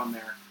played on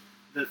there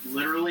that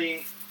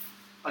literally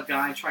a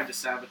guy tried to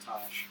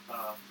sabotage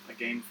a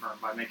game firm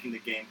by making the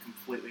game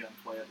completely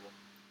unplayable.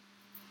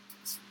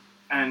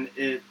 And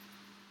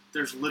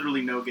there's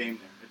literally no game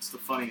there. It's the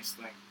funniest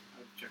thing.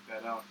 I'd check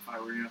that out if I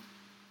were you.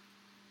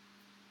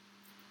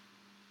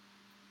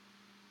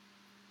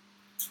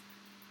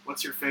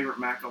 What's your favorite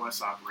Mac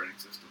OS operating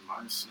system?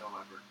 Mine is Snow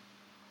Leopard.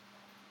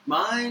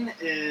 Mine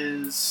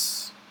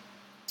is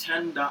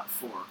 10.4,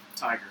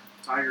 Tiger.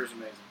 Tiger is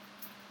amazing.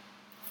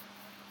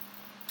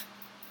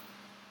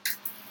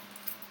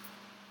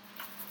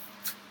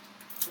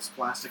 This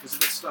plastic is a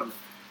bit stubborn.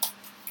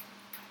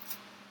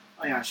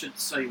 Oh yeah, I should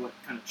tell you what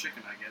kind of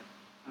chicken I get.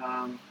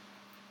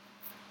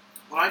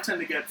 What I tend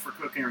to get for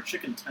cooking are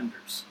chicken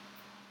tenders.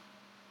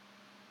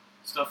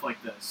 Stuff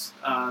like this.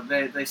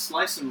 They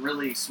slice them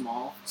really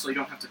small, so you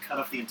don't have to cut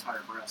up the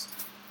entire breast.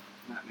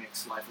 And that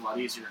makes life a lot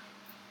easier.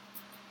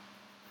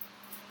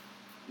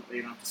 That way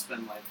you don't have to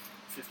spend like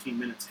 15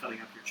 minutes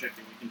cutting up your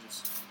chicken. You can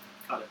just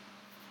cut it.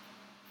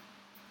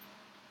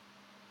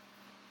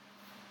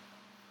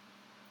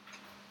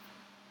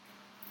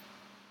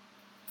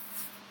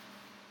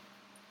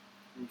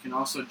 You can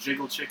also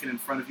jiggle chicken in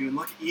front of you and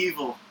look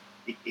evil.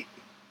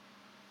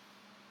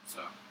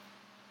 So,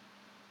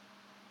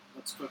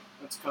 let's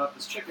cut up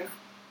this chicken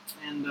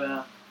and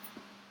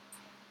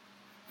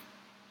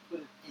put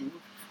it in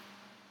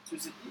to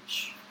the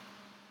dish.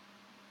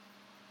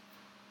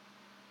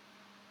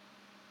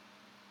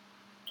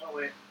 Oh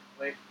wait.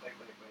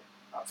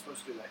 Not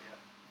supposed to do that yet.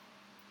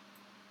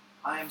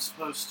 I am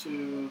supposed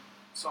to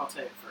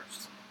saute it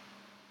first.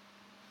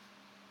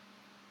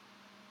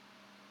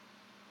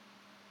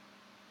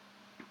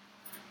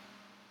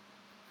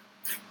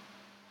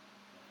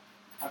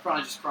 I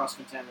probably just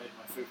cross-contaminated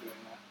my food doing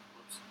that.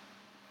 Whoops.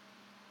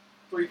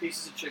 3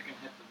 pieces of chicken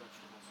hit the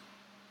vegetables.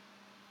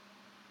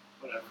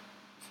 Whatever.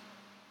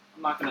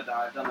 I'm not going to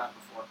die. I've done that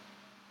before.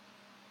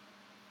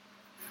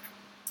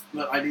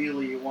 But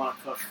ideally, you want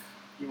to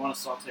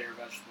saute your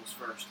vegetables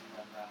first and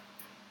then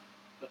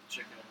put the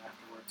chicken in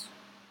afterwards.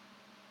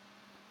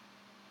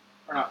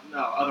 Or no,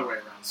 other way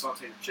around.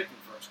 Saute your chicken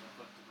first and then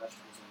put the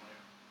vegetables in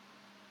later.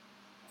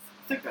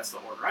 I think that's the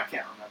order. I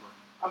can't remember.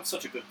 I'm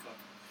such a good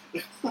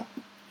cook.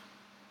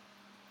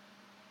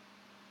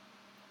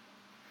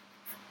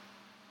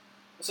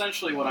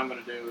 Essentially, what I'm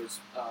going to do is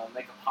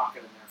make a pocket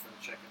in there for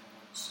the chicken and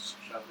then just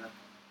shove it in.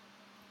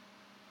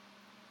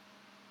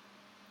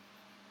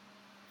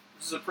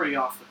 This is a pretty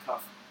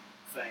off-the-cuff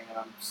thing, and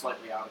I'm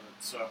slightly out of it,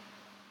 so...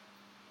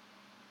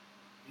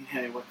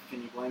 Hey, what,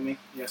 can you blame me?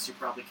 Yes, you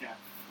probably can.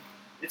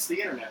 It's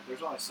the internet.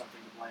 There's always something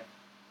to blame.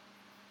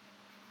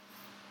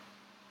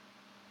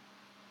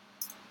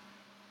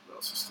 What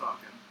else is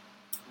talking?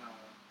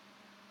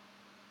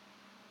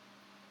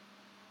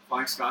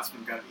 Flying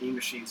Scotsman got an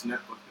E-Machines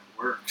netbook that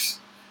works.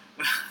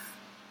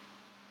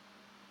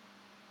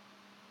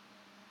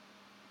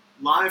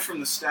 Live from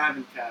the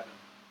stabbing cabin.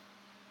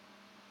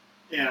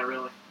 Yeah,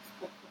 really.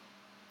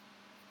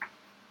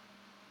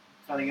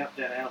 cutting up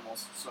dead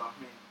animals. So I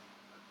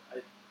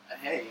mean,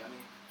 hey, I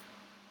mean,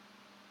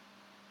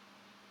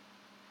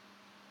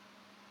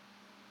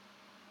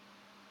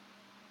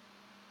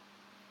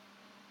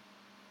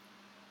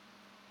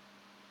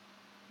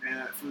 man,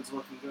 that food's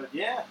looking good.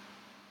 Yeah,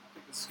 I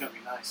think this is gonna be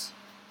nice.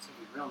 It's gonna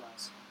be real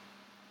nice.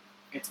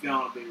 It's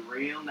gonna be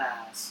real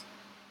nice.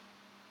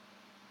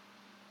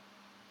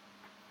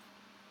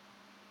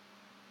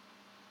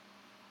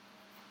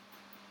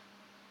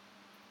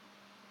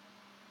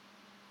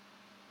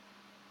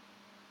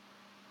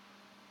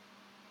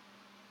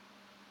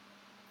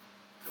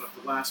 Cut up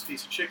the last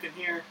piece of chicken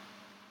here.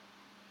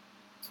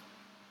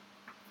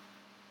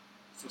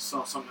 Just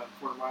saw something out of the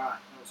corner of my eye.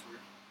 That was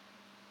weird.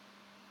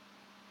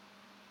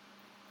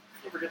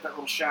 You ever get that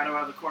little shadow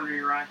out of the corner of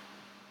your eye?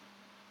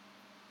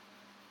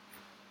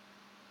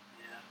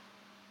 Yeah.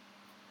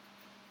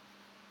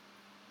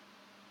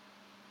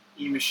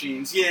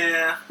 E-machines,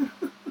 yeah.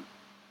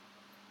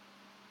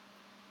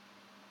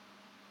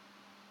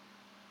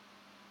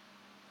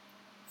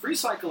 Free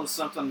cycle is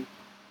something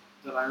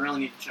that I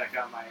really need to check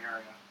out in my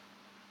area.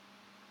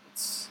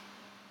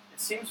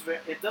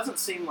 It doesn't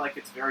seem like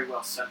it's very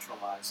well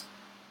centralized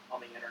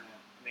on the internet.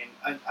 I mean,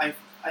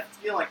 I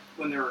feel like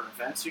when there are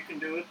events you can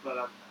do it, but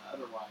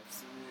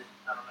otherwise,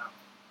 I don't know.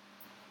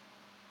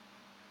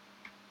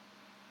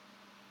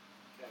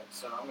 Okay,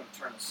 so I'm going to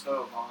turn the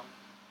stove on.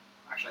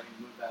 Actually, I need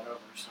to move that over,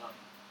 so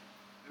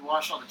let me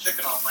wash all the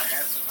chicken off my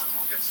hands, and then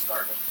we'll get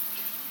started.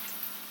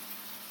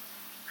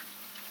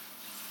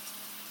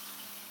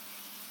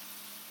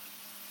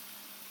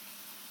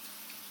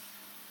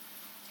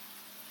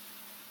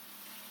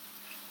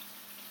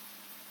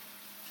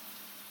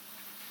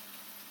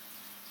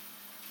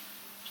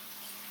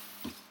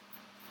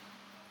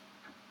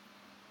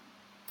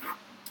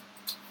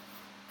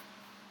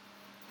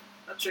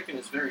 That chicken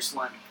is very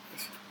slimy.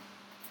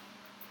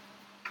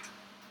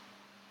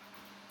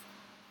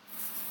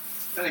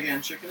 Then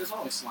again, chicken is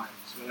always slimy,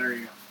 so there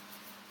you go.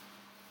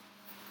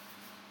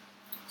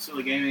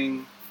 Silly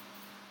Gaming.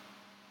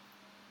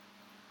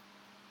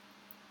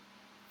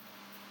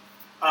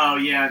 Oh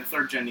yeah, the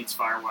 3rd gen needs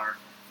FireWire.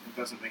 It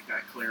doesn't make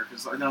that clear,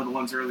 because I know the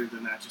ones earlier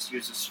than that just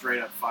use a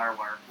straight up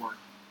FireWire port.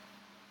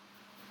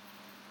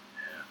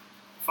 Yeah.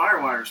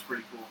 FireWire is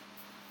pretty cool.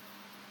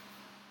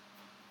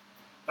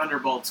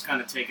 Thunderbolt's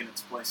kind of taken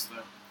its place,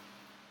 though.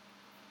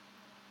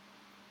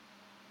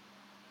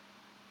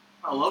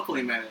 Oh,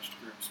 locally managed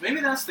groups. Maybe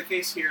that's the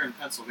case here in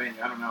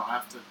Pennsylvania. I don't know. I'll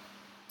have to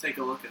take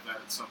a look at that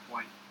at some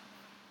point.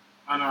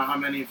 I don't know how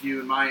many of you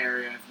in my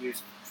area have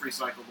used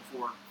FreeCycle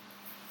before,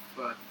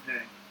 but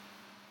hey.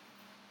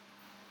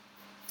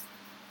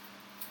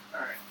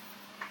 Alright.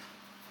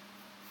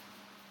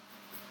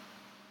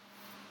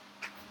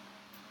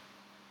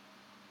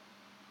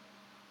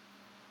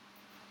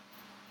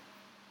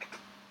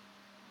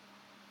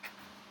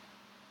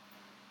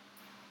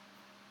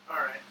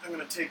 Alright, I'm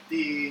going to take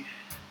the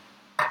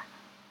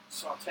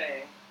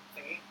sauteing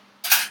thingy,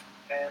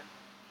 pan,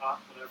 pot,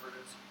 whatever it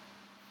is,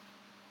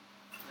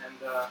 and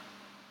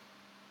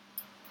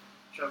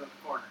shove it in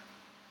the corner.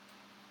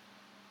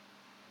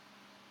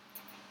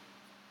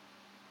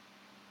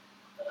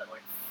 Put that at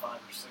like 5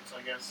 or 6,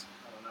 I guess.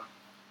 I don't know.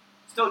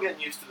 Still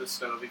getting used to this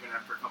stove even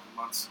after a couple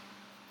months.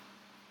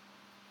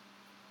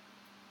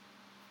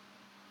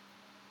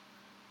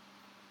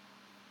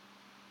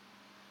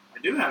 I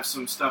do have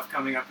some stuff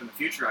coming up in the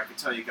future I could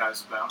tell you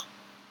guys about.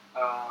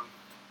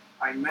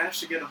 I managed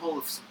to get a hold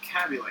of some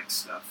Covfefe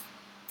stuff,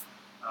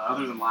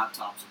 other than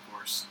laptops, of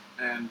course,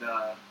 and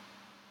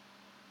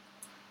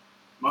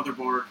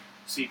motherboard,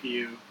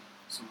 CPU,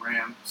 some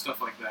RAM,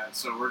 stuff like that.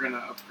 So we're going to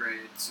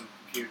upgrade some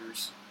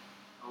computers.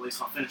 At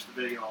least I'll finish the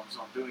video on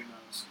doing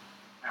those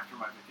after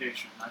my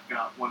vacation. I've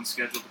got one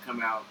scheduled to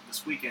come out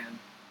this weekend.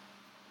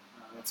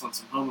 That's on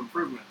some home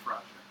improvement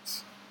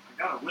projects. I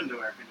got a window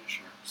air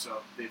conditioner,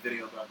 so they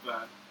video about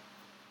that.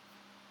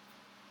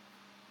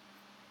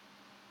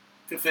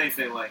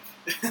 Covfefe like.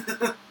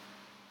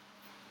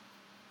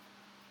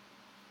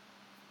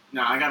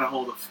 No, I got a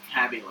hold of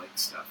Cabby like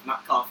stuff,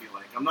 not coffee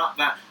like. I'm not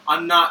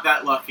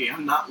that lucky.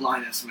 I'm not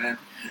Linus, man.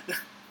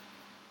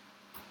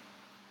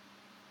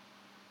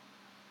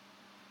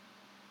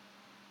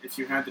 If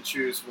you had to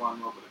choose one,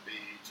 what would it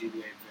be?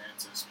 GBA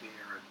Advance SP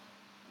or a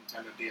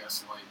Nintendo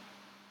DS Lite?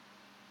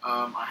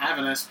 I have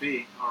an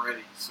SP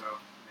already, so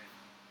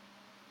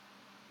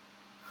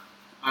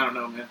I don't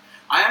know, man.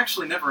 I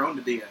actually never owned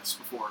a DS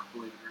before,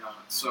 believe it or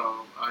not,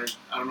 so I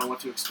don't know what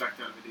to expect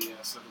out of a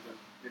DS other than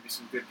maybe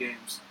some good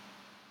games.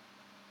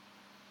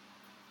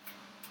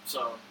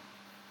 So,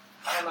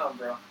 I don't know,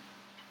 bro.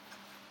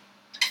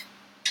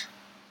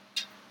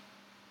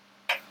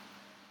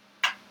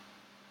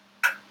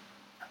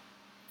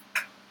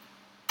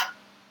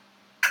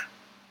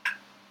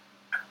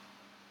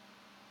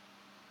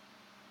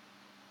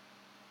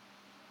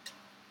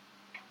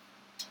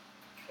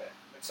 Okay,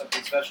 mix up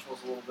these vegetables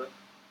a little bit.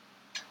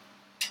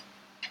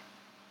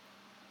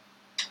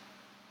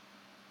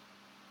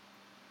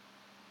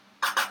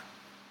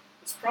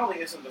 This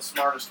probably isn't the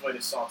smartest way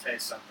to saute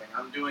something.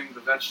 I'm doing the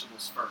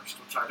vegetables first,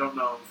 which I don't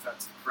know if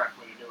that's the correct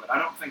way to do it. I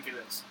don't think it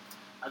is.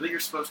 I think you're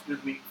supposed to do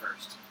the meat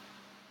first.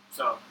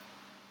 So,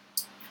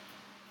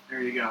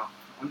 there you go.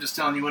 I'm just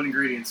telling you what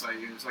ingredients I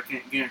use. I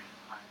can't guarantee.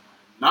 I'm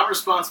not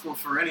responsible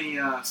for any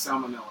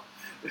salmonella.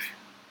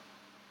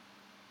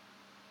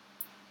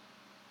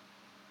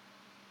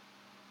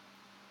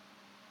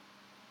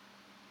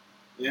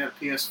 Yeah,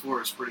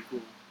 PS4 is pretty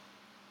cool.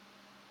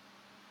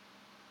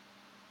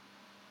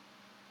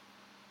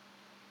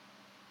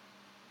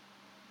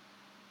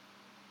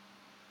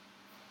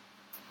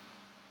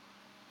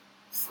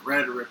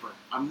 Threadripper.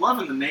 I'm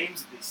loving the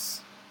names of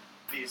these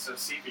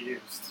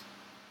CPUs.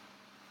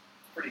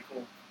 Pretty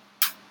cool.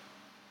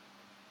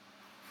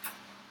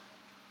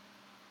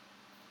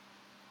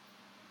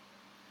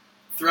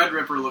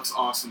 Threadripper looks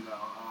awesome though.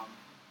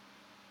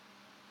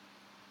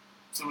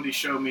 Somebody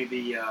showed me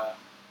the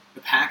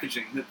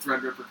packaging that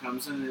Threadripper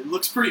comes in. It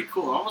looks pretty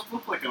cool. It almost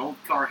looked like an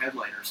old car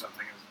headlight or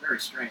something. It was very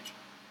strange,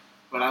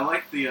 but I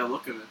like the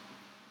look of it.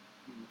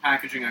 The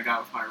packaging I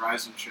got with my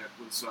Ryzen chip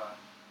was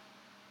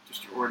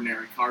just your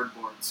ordinary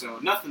cardboard, so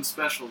nothing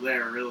special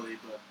there really,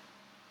 but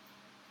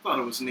thought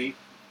it was neat.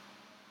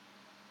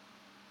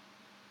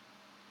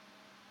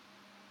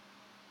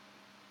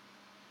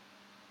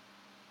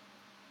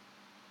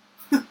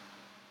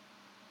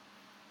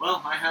 Well,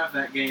 I have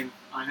that game.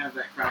 I have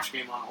that Crash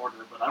game on order,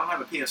 but I don't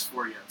have a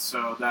PS4 yet,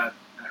 so that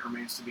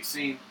remains to be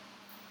seen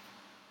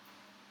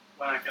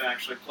when I can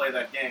actually play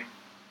that game.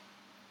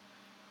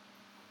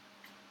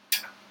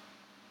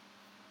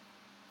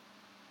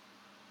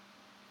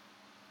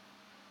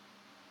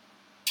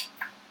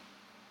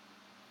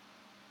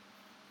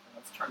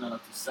 Let's turn that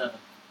up to 7, so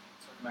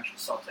I can actually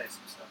saute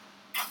some stuff.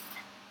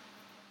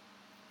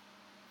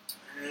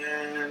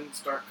 And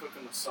start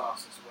cooking the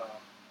sauce as well.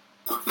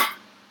 Put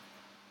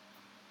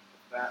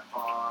that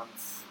on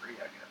 3, I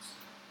guess.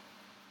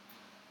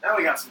 Now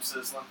we got some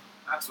sizzling.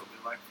 That's what we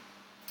like.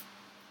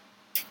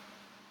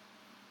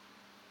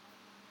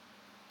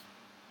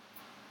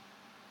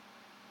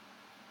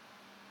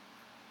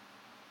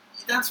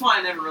 That's why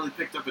I never really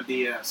picked up a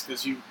DS,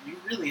 because you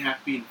really have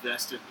to be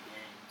invested in the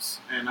games,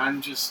 and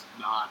I'm just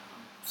not.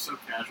 I'm so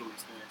casual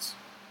these days.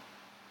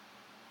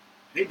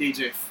 Hey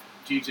DJ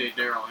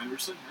Daryl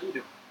Henderson, how you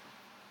doing?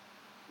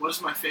 What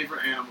is my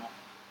favorite animal?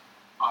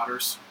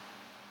 Otters.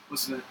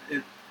 Listen,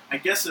 I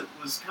guess it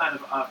was kind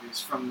of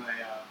obvious from the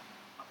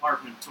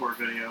apartment tour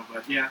video,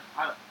 but yeah,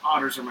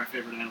 otters are my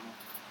favorite animal.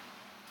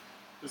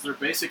 Because they're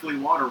basically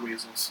water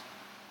weasels.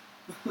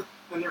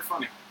 And they're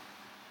funny.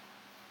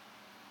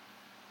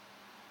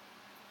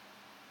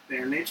 They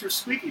are nature's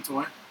squeaky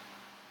toy,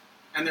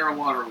 and they're a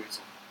water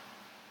weasel.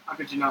 How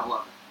could you not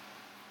love it?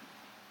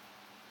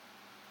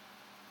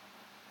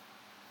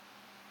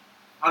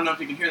 I don't know if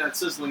you can hear that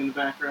sizzling in the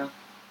background.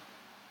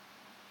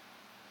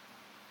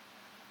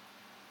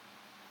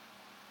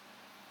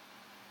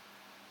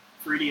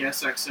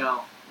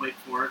 XL. Wait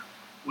for it.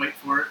 Wait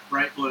for it.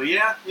 Bright blue.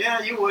 Yeah,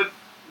 you would.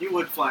 You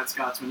would, Flat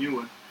Scotsman. You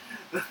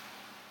would.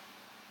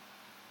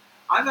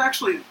 I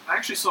actually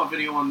saw a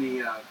video on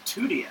the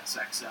 2DS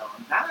XL,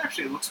 and that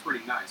actually looks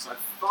pretty nice. I've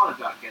thought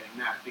about getting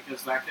that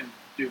because that can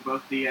do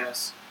both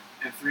DS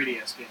and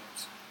 3DS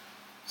games.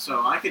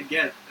 So I could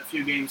get a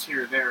few games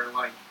here or there.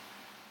 Like,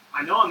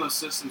 I know on those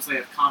systems they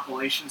have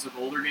compilations of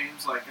older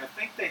games. Like, I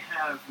think they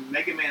have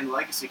Mega Man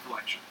Legacy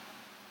Collection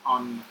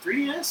on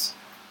 3DS,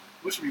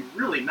 which would be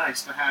really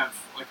nice to have,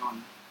 like,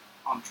 on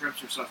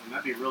trips or something.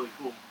 That'd be really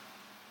cool.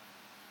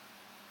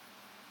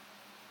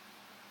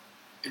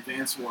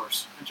 Advance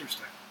Wars.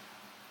 Interesting.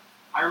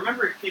 I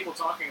remember people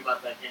talking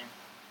about that game,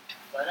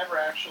 but I never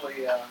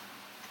actually got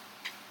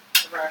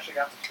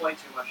to play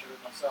too much of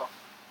it myself.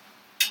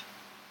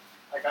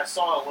 Like, I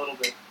saw a little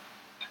bit.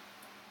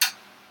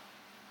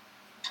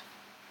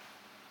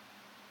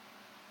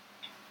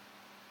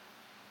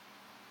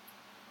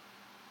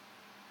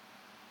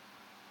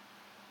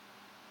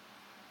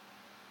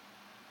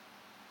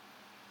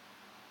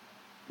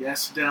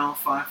 Yes, Dell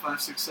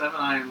 5567.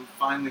 I am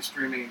finally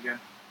streaming again.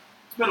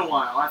 It's been a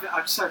while.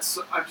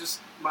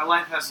 My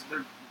life has.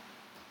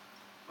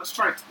 Let's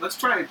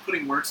try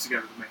putting words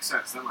together to make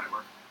sense. That might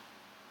work.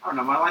 I don't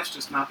know. My life's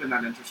just not been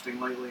that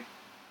interesting lately.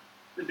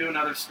 Been doing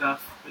other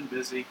stuff. Been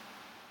busy.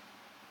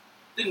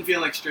 Didn't feel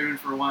like streaming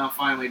for a while.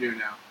 Finally do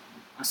now.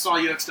 I saw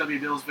UXW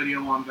Bill's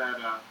video on that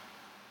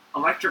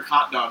electric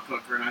hot dog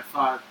cooker, and I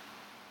thought,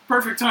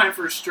 perfect time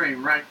for a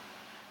stream, right?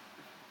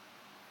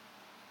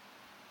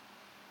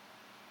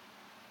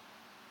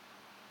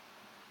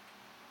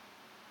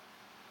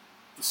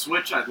 The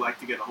Switch I'd like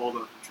to get a hold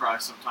of and try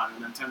sometime,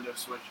 a Nintendo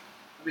Switch.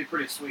 That'd be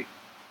pretty sweet.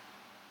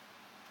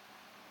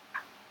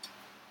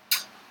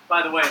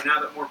 By the way,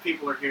 now that more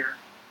people are here,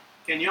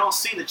 can you all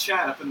see the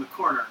chat up in the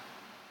corner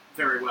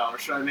very well, or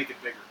should I make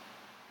it bigger?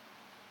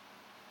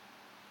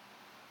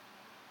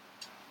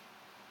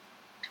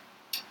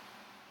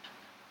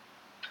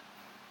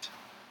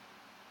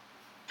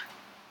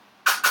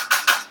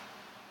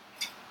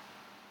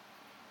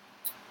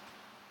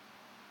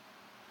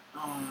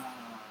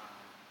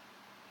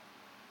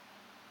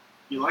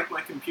 You like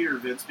my computer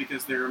vids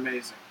because they're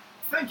amazing.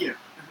 Thank you.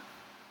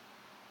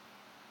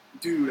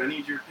 Dude, I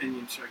need your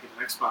opinion. Should I get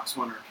an Xbox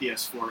One or a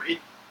PS4?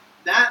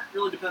 That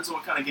really depends on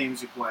what kind of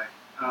games you play.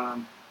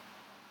 The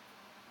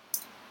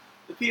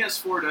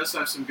PS4 does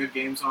have some good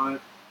games on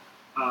it.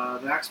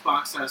 The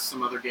Xbox has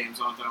some other games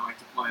on it that I like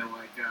to play,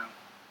 like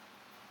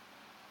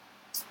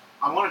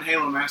I wanted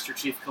Halo Master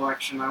Chief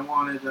Collection. I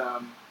wanted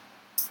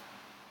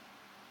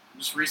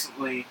just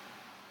recently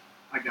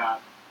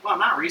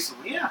not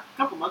recently, yeah, a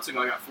couple months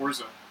ago I got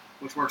Forza,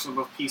 which works on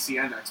both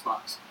PC and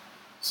Xbox.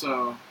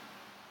 So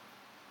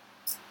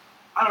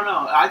I don't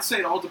know. I'd say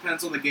it all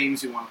depends on the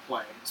games you want to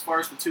play. As far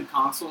as the two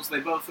consoles, they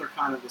both are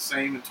kind of the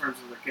same in terms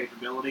of their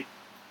capability.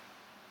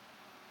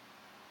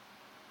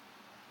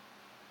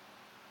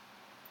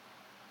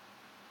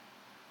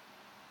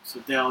 So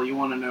Dell, you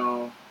want to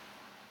know,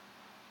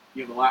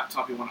 you have a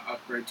laptop you want to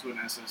upgrade to an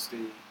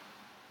SSD.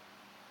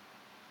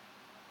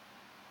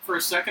 For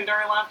a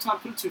secondary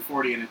laptop, put a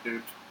 240 in it,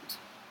 dude.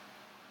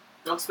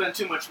 Don't spend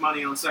too much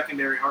money on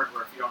secondary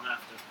hardware if you don't have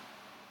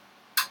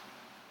to.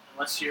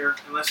 Unless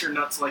you're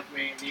nuts like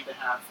me and need to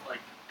have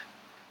like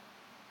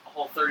a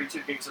whole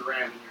 32 gigs of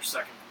RAM in your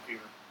second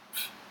computer.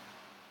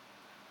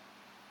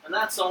 And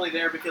that's only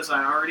there because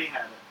I already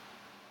had it.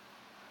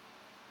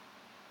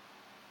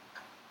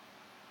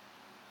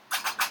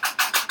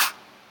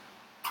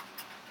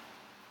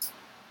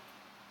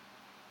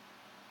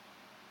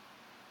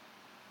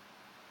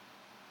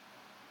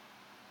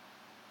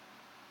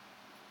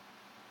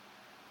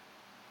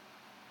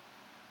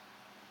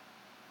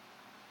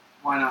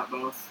 Why not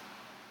both?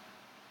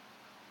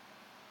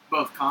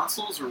 Both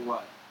consoles or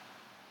what?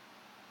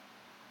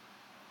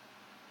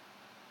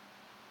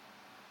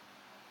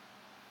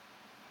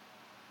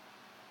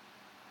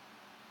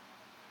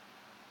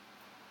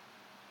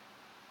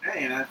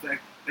 Hey, and I think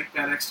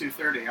that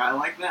X230, I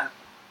like that.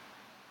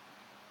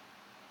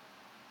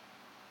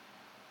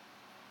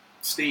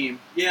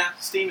 Steam. Yeah,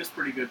 Steam is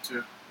pretty good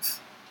too.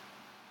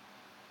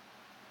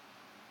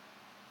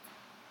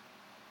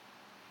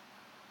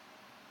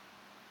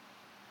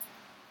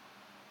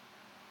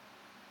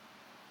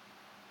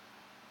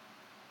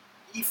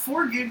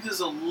 Four gigs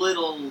is a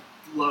little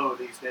low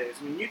these days.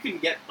 I mean, you can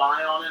get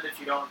by on it if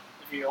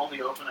you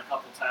only open a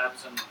couple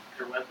tabs in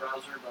your web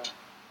browser, but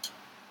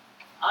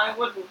I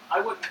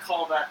wouldn't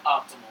call that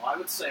optimal. I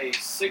would say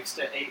 6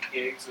 to 8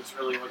 gigs is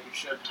really what you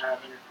should have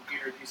in your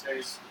computer these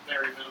days, the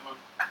very minimum.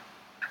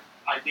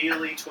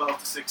 Ideally, 12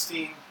 to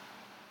 16.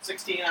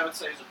 16, I would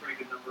say, is a pretty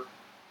good number.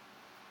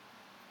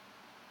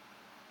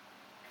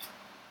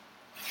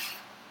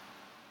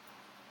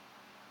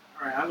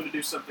 Alright, I'm going to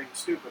do something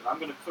stupid. I'm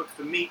going to cook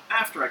the meat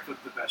after I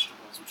cook the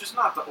vegetables, which is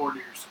not the order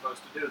you're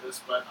supposed to do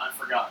this, but I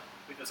forgot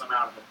because I'm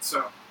out of it.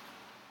 So,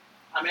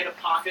 I made a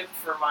pocket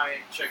for my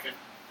chicken,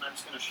 and I'm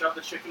just going to shove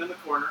the chicken in the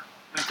corner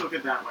and cook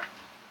it that way.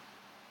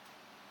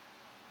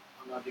 I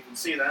don't know if you can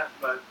see that,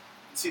 but you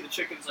can see the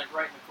chicken's like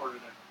right in the corner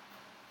there.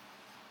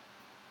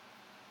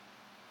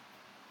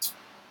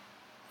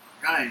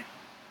 Right.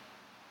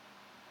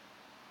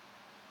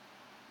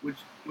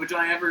 Would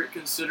I ever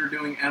consider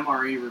doing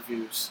MRE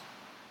reviews?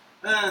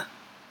 I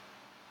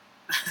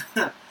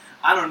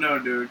don't know,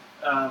 dude.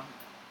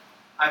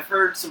 I've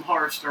heard some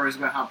horror stories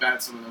about how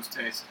bad some of those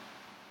taste.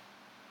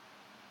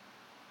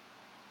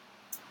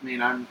 I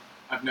mean,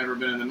 I've never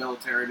been in the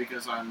military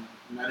because I'm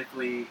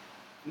medically.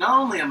 Not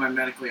only am I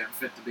medically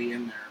unfit to be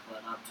in there,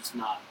 but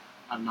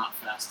I'm not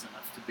fast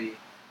enough to be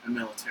a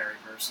military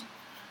person.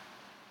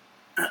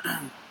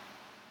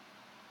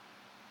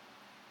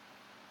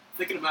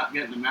 Thinking about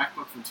getting a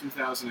MacBook from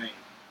 2008.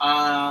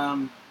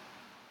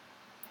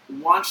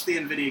 Watch the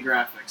NVIDIA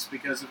graphics,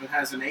 because if it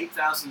has an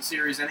 8000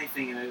 series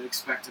anything in it,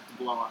 expect it to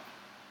blow up.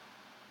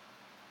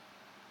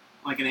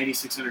 Like an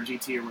 8600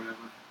 GT or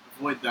whatever.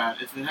 Avoid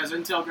that. If it has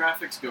Intel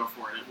graphics, go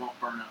for it. It won't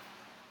burn up.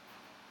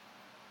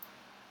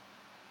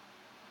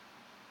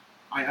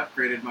 I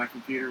upgraded my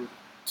computer with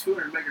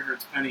 200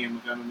 megahertz Pentium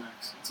with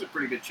MMX. It's a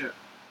pretty good chip.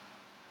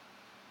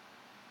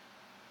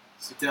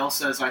 So Dell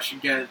says I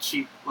should get a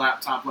cheap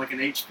laptop like an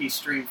HP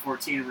Stream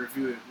 14 and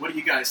review it. What do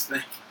you guys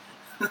think?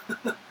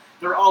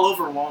 They're all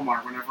over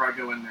Walmart whenever I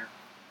go in there.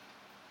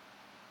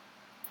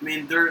 I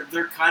mean,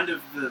 they're kind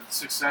of the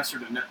successor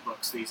to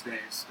netbooks these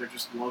days. They're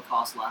just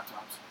low-cost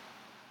laptops.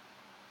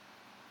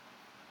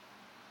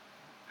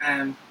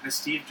 And as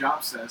Steve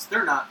Jobs says,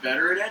 they're not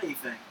better at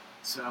anything.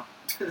 So,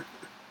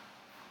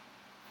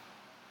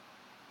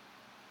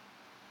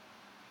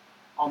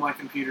 all my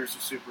computers are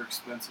super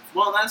expensive.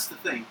 Well, that's the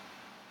thing.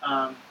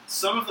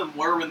 Some of them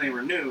were when they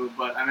were new,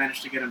 but I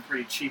managed to get them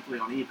pretty cheaply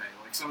on eBay.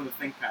 Like, some of the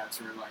ThinkPads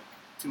are like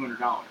 $200,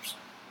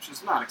 which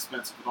is not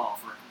expensive at all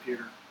for a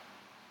computer,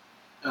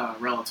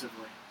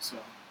 relatively. So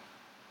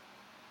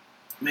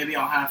maybe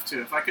I'll have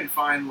to, if I can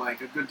find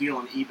like a good deal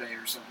on eBay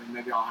or something,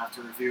 maybe I'll have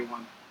to review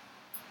one.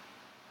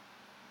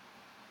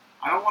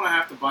 I don't want to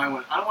have to buy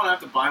one. I don't want to have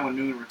to buy one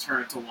new and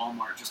return it to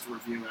Walmart just to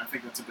review it. I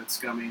think that's a bit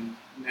scummy and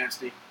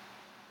nasty.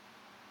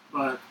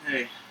 But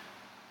hey,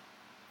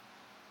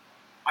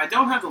 I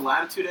don't have the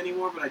Latitude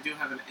anymore, but I do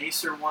have an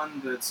Acer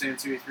one that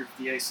Sansui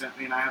 350A sent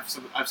me, and I have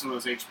some of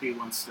those HP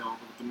ones still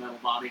with the metal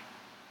body.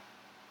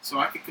 So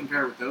I could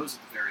compare with those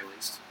at the very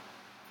least.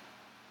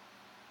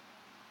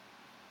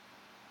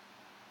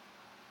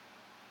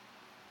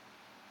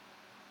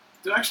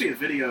 There's actually a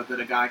video that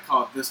a guy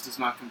called This Does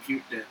Not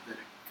Compute did that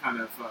it kind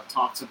of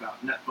talks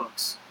about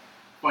netbooks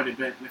quite a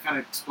bit, and it kind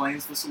of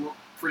explains this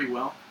pretty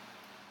well.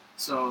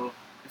 So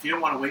if you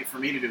don't want to wait for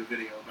me to do a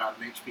video about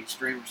an HP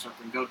stream or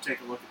something, go take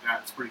a look at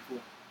that. It's pretty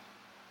cool.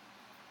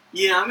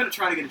 Yeah, I'm going to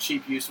try to get a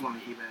cheap used one on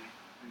eBay.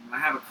 I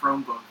have a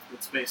Chromebook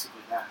that's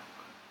basically that.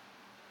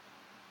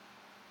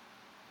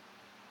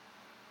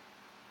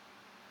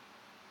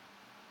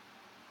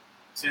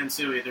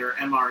 Sansui, they're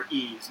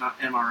MREs, not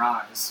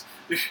MRIs.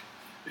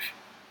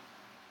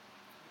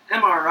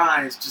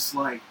 MRI is just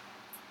like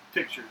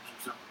pictures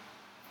or something.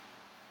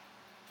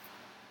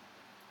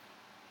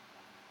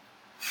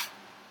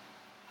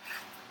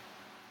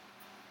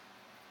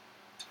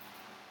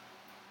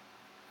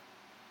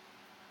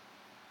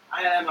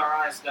 I had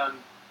MRIs done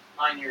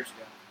 9 years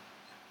ago.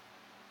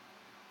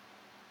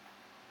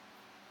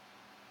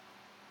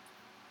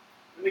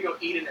 Let me go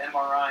eat an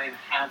MRI and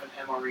have an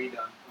MRE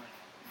done.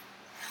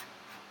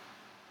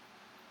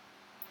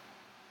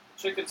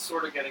 The chicken's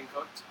sort of getting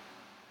cooked.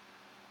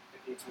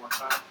 It needs more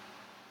time.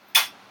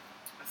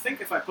 I think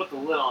if I put the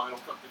lid on, it'll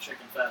cook the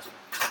chicken faster.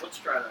 So let's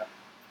try that.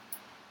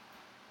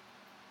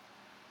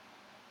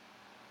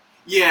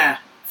 Yeah,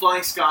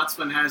 Flying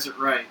Scotsman has it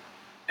right.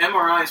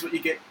 MRI is what you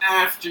get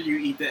after you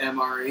eat the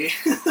MRE.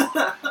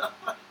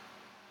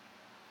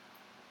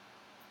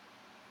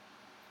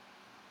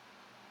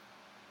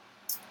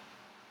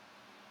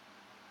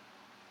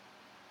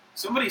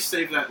 Somebody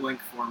save that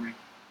link for me.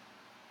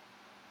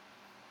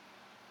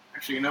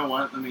 Actually, you know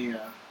what? Let me,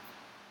 oh,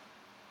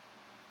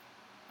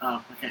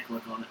 I can't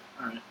click on it.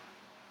 Alright.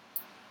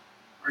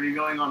 Are you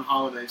going on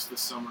holidays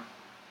this summer?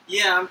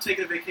 Yeah, I'm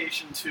taking a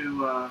vacation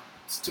to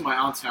my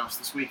aunt's house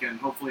this weekend.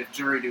 Hopefully if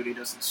jury duty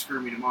doesn't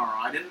screw me tomorrow.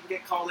 I didn't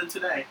get called in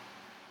today.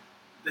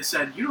 They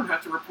said, you don't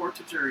have to report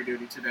to jury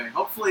duty today.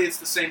 Hopefully it's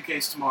the same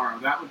case tomorrow.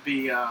 That would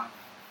be, that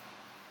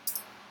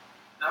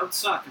would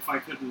suck if I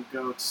couldn't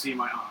go to see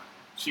my aunt.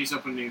 She's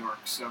up in New York,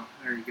 so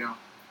there you go.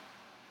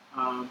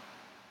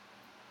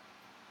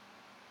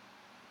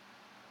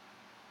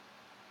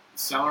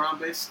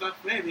 Celeron-based stuff?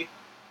 Maybe.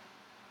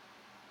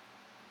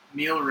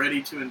 Meal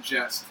ready to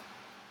ingest.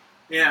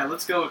 Yeah,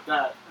 let's go with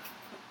that.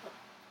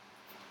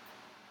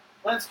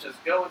 Let's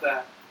just go with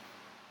that.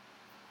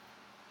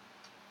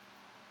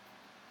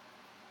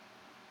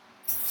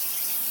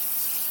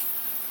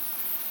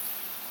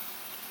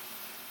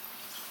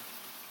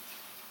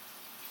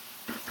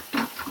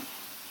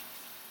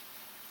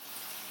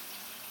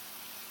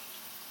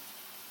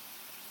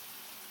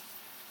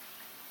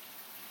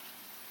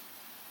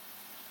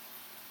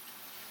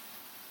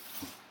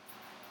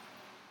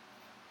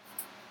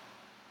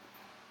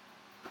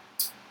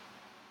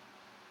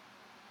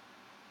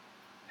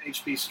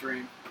 HP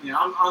stream. Yeah,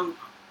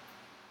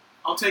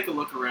 I'll take a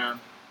look around.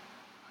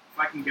 If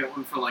I can get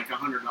one for like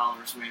 $100,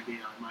 maybe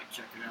I might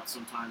check it out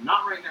sometime.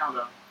 Not right now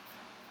though.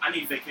 I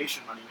need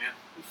vacation money, man.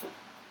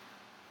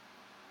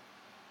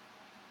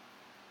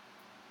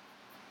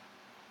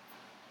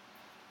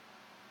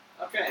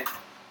 Okay.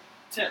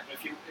 Tip: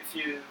 if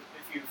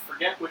you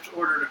forget which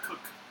order to cook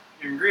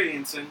your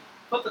ingredients in,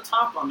 put the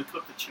top on to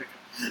cook the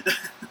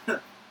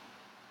chicken.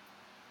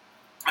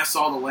 I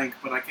saw the link,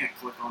 but I can't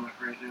click on it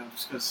right now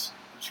just because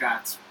the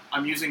chats.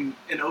 I'm using,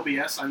 in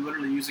OBS, I'm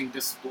literally using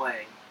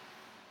display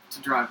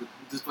to drive the,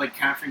 just like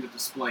capturing the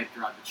display to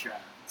drive the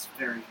chat. It's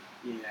very,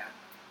 yeah.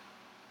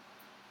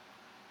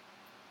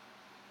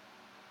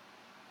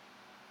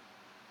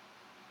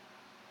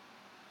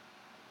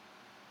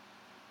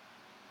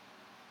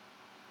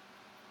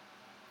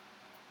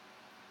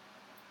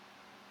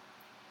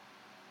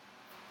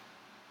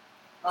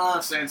 Ah,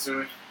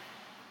 Sansui.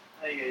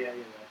 Yeah.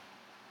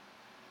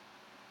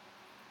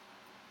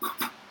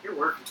 You're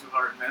working too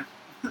hard, man.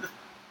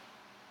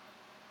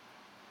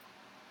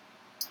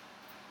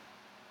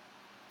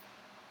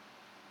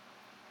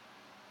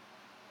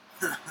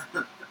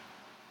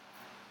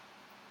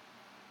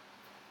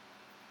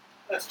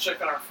 Let's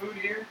check on our food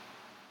here.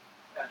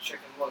 That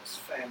chicken looks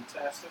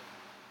fantastic.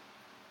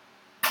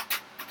 Just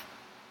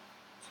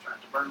trying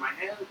to burn my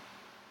hand.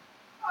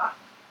 Ah.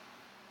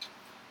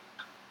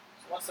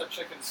 So once that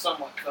chicken's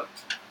somewhat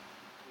cooked,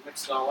 we'll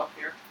mix it all up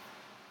here.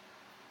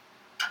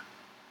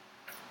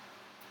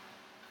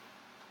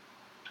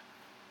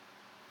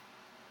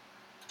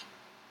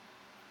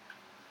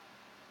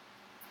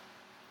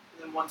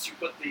 And then once you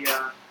put the,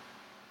 so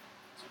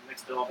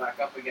mixed it all back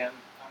up again,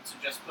 I would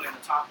suggest putting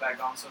the top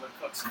back on so that it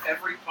cooks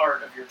every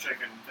part of your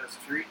chicken, because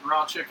if you're eating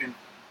raw chicken,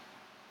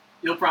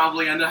 you'll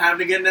probably end up having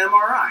to get an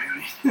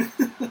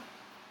MRI.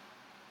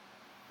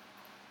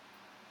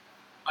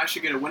 I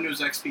should get a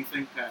Windows XP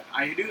ThinkPad.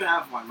 I do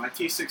have one. My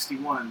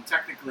T61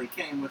 technically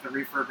came with a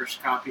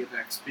refurbished copy of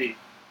XP.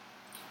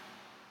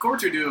 Core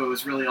 2 Duo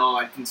is really all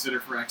I'd consider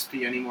for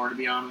XP anymore, to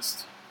be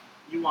honest.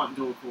 You want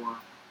dual core.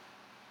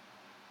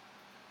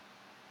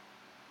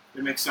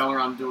 They make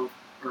Celeron dual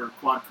or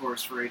quad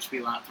cores for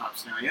HP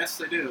laptops now. Yes,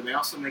 they do. They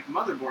also make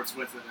motherboards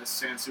with it as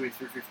Sansui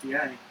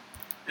 350A.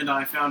 And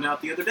I found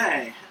out the other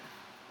day,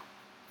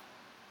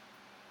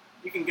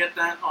 you can get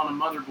that on a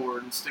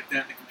motherboard and stick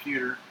that in a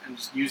computer and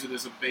just use it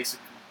as a basic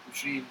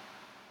machine.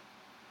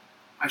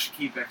 I should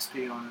keep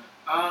XP on it.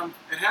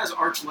 It has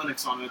Arch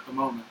Linux on it at the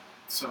moment,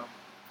 so.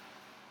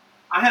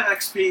 I have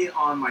XP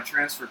on my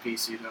transfer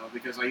PC though,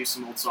 because I use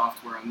some old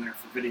software on there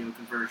for video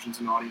conversions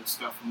and audio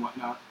stuff and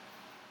whatnot.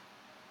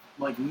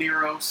 Like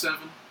Nero 7,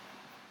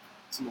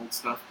 some old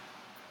stuff.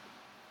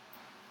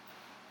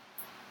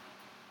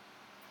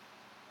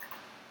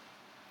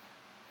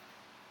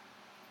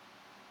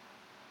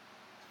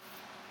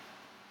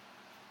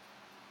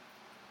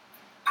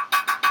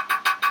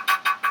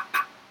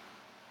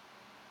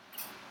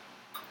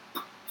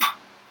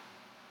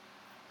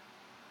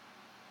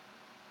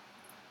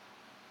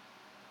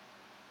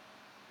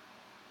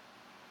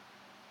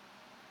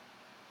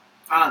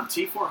 Ah,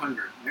 the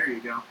T400. There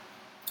you go.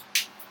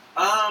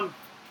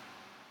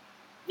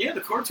 Yeah,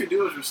 the Core 2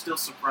 Duos are still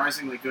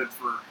surprisingly good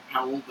for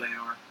how old they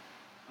are.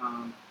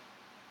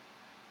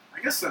 I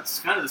guess that's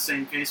kind of the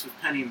same case with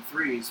Pentium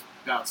 3s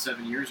about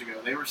 7 years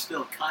ago. They were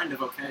still kind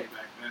of okay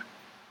back then.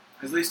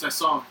 At least I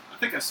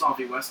think I saw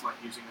V. Westlake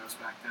using those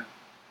back then.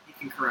 He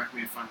can correct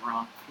me if I'm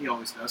wrong. He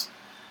always does.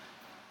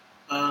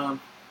 A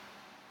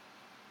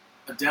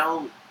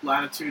Dell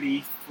Latitude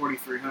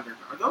E4300.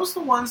 Are those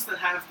the ones that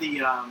have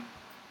the...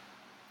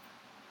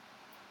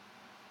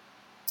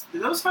 do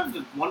those have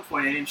the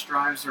 1.8-inch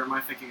drives, or am I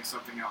thinking of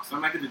something else?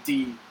 That might be the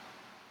D.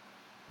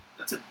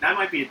 That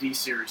might be a D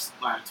series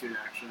Latitude,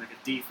 actually, like a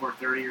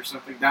D430 or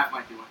something. That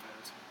might be what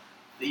that is.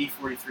 The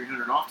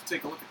E4300. I'll have to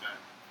take a look at that.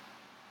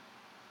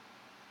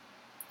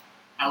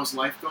 How's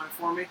life going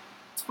for me?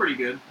 It's pretty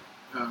good.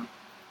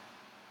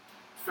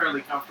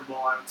 Fairly comfortable,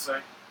 I would say.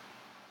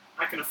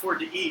 I can afford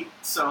to eat,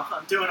 so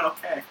I'm doing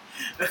okay.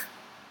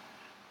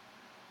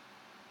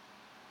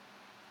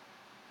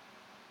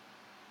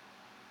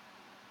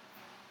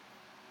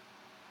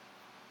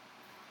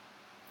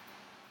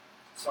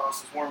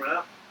 Sauce is warming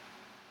up.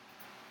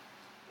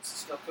 This is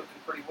still cooking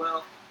pretty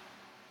well.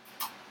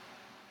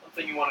 One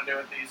thing you want to do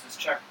with these is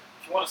check,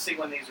 if you want to see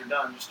when these are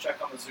done, just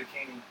check on the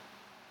zucchini.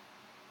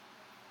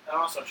 And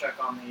also check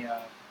on the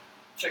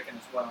chicken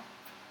as well.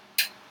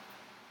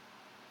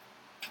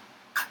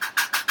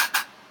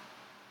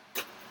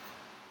 I'm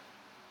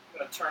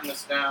going to turn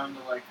this down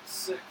to like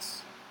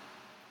 6.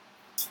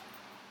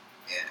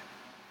 Yeah.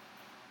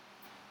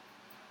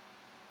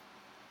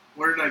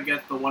 Where did I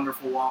get the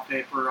wonderful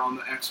wallpaper on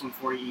the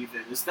X140E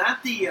vid? Is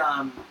that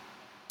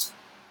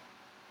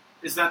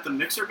the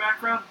mixer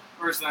background,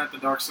 or is that the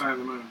Dark Side of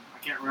the Moon? I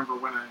can't remember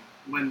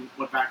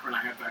what background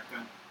I had back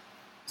then.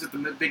 Is it the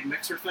big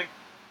mixer thing?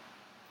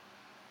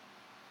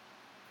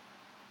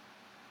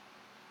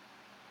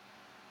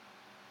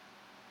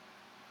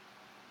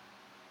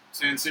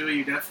 Sansui,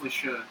 you definitely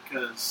should,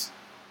 because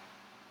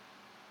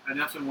I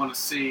definitely want to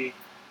see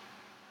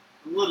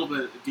a little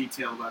bit of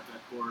detail about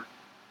that board.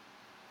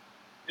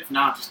 If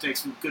not, just take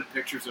some good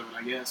pictures of it,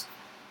 I guess.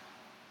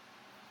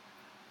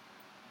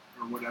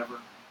 Or whatever.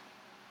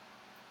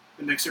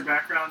 The mixer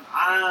background?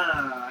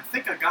 I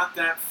think I got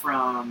that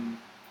from...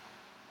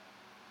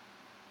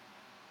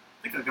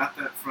 yeah, I got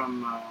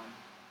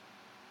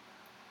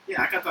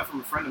that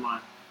from a friend of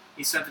mine.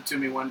 He sent it to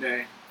me one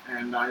day,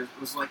 and I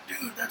was like,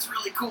 dude, that's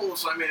really cool,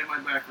 so I made it my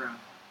background.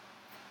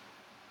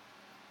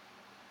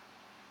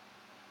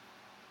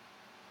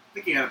 I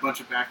think he had a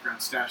bunch of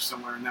backgrounds stashed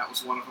somewhere, and that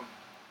was one of them.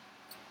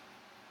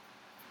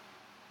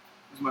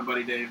 It was my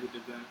buddy Dave who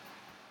did that.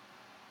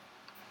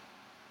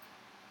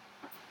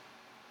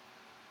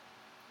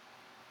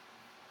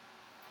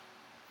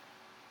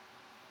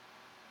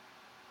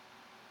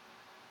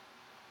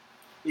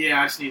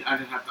 Yeah, I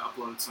did have to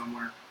upload it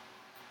somewhere.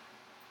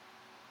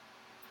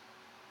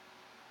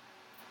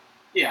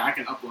 Yeah, I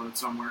can upload it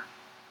somewhere.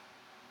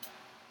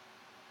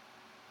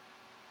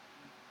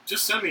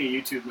 Just send me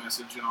a YouTube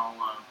message and I'll,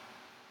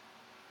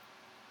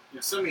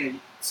 yeah, send me a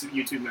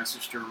YouTube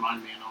message to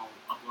remind me and I'll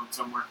upload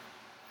somewhere.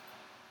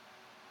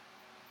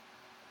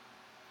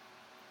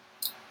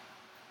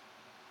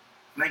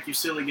 Thank you,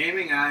 Silly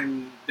Gaming.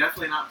 I'm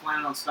definitely not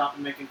planning on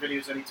stopping making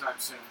videos anytime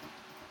soon.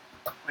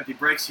 Might be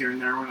breaks here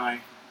and there when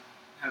I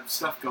have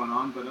stuff going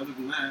on, but other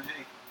than that,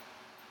 hey.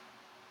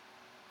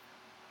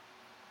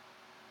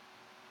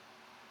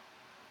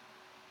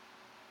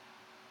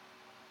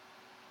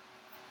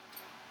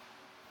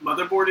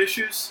 Motherboard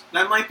issues?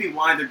 That might be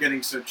why they're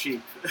getting so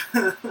cheap.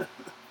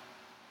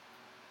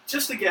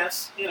 Just a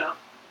guess, you know.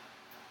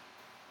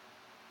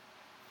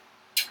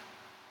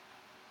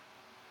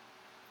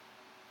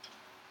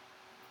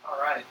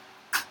 Alright.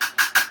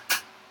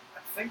 I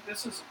think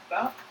this is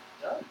about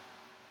done.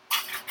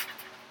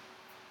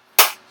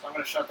 So I'm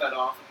going to shut that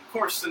off. And of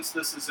course, since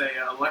this is a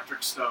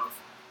electric stove,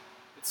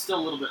 it's still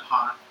a little bit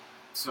hot,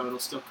 so it'll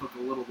still cook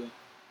a little bit.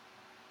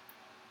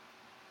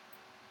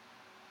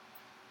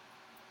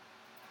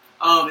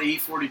 Oh, the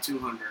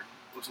E4200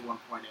 was a 1.8.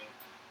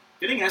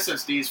 Getting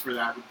SSDs for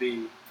that would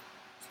be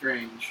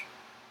strange.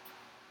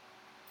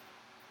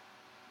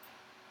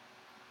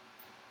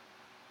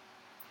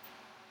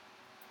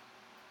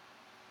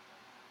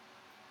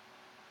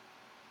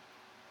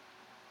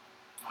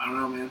 don't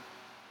know, man.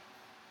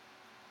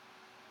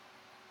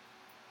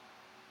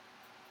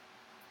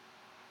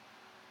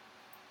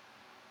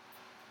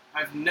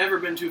 I've never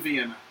been to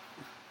Vienna.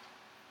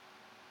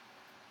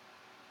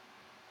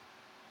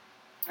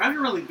 I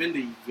haven't really been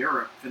to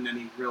Europe in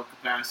any real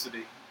capacity,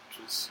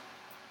 which is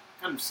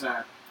kind of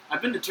sad.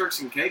 I've been to Turks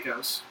and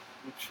Caicos,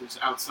 which is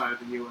outside of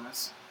the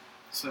U.S.,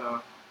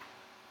 so...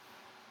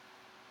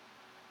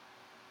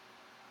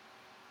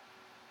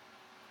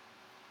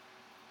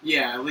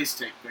 Yeah, at least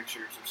take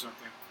pictures or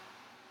something.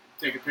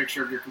 Take a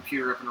picture of your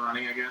computer up and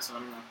running, I guess. I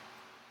don't know.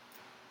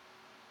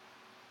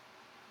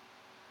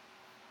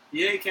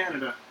 Yay,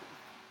 Canada.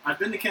 I've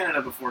been to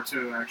Canada before,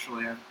 too,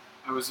 actually.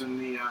 I was in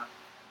the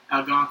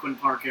Algonquin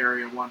Park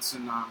area once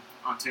in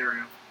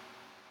Ontario.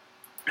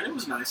 And it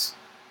was nice.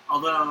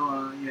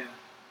 Although, yeah.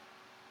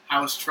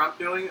 How is Trump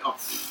doing? Oh,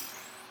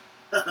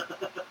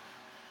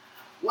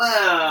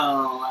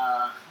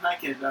 well, I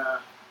could,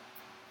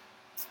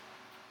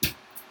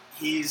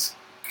 he's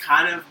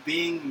kind of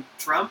being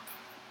Trump.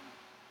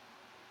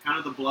 Kind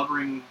of the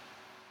blubbering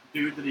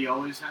dude that he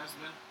always has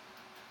been.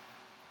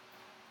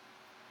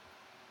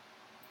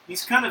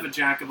 He's kind of a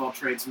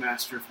jack-of-all-trades,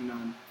 master of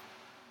none.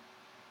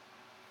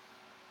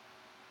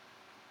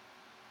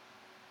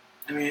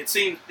 I mean, it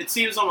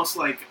seems almost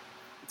like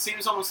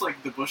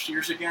the Bush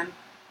years again,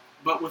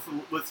 but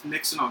with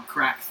Nixon on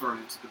crack thrown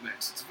into the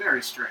mix. It's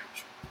very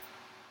strange.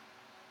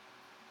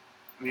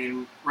 I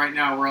mean, right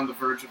now we're on the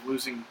verge of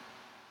losing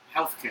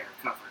health care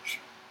coverage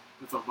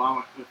with the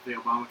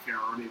Obamacare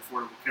or the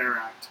Affordable Care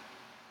Act.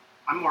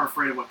 I'm more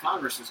afraid of what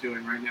Congress is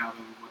doing right now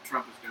than what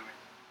Trump is doing.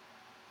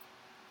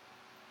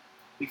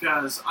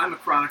 Because I'm a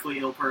chronically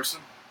ill person.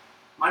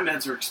 My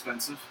meds are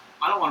expensive.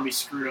 I don't want to be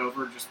screwed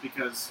over just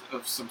because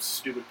of some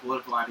stupid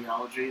political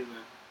ideology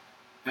that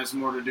has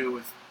more to do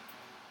with,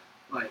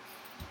 like,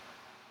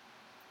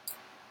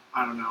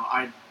 I don't know,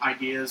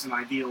 ideas and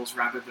ideals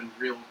rather than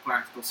real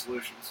practical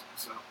solutions.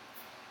 So,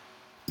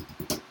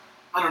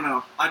 I don't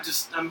know.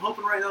 I'm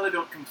hoping right now they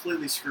don't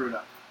completely screw it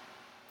up.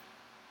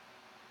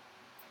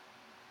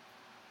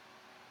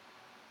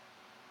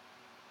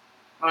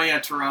 Oh yeah,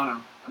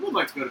 Toronto. I would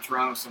like to go to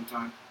Toronto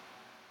sometime.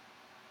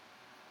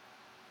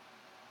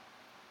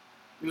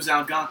 It was the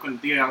Algonquin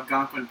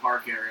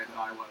Park area that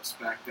I was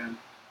back then.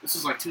 This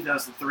was like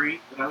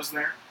 2003 that I was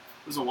there.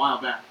 It was a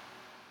while back.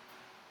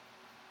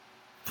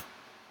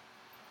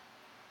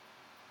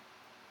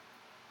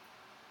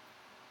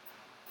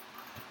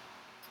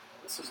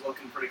 This is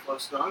looking pretty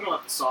close though. I'm going to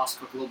let the sauce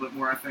cook a little bit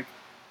more, I think.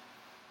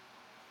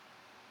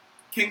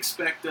 King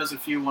Spec does a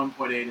few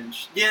 1.8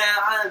 inch. Yeah,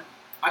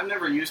 I've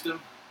never used them,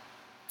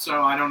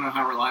 so I don't know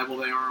how reliable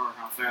they are or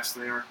how fast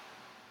they are.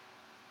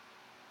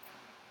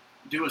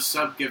 Do a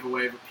sub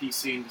giveaway of a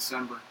PC in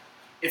December.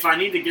 If I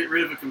need to get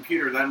rid of a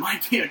computer, that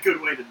might be a good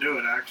way to do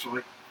it,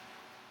 actually.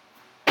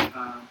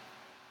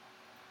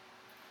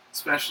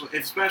 Especially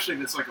if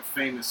it's like a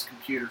famous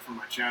computer from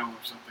my channel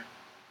or something.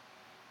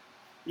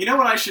 You know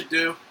what I should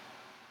do?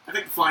 I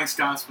think the Flying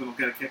Scotsman will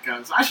get a kick out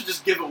of this. I should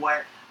just give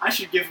away. I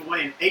should give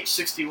away an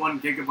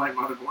H61 gigabyte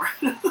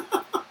motherboard,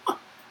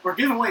 or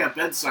give away a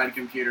bedside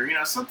computer. You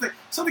know, something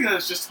that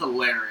is just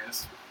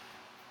hilarious.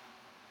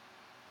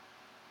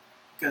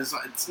 Because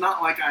it's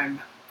not like I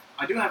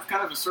do have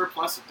kind of a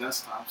surplus of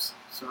desktops,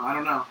 so I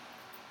don't know.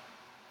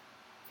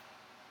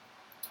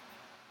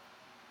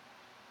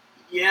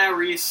 Yeah,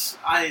 Reese,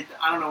 I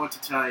don't know what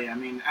to tell you. I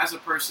mean, as a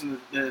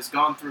person that has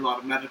gone through a lot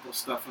of medical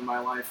stuff in my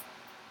life,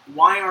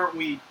 why aren't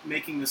we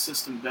making the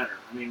system better?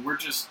 I mean,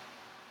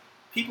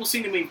 people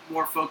seem to be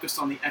more focused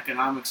on the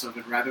economics of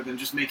it rather than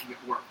just making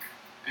it work.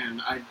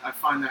 And I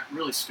find that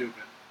really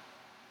stupid.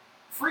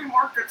 Free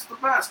market's the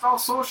best. All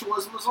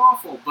socialism is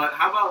awful. But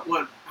how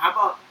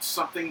about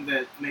something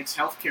that makes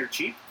healthcare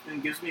cheap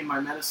and gives me my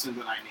medicine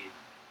that I need?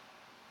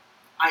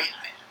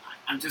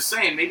 I'm just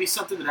saying, maybe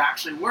something that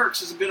actually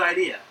works is a good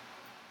idea.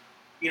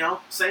 You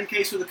know, same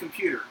case with a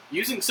computer.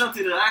 Using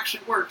something that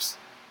actually works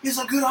is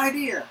a good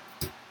idea.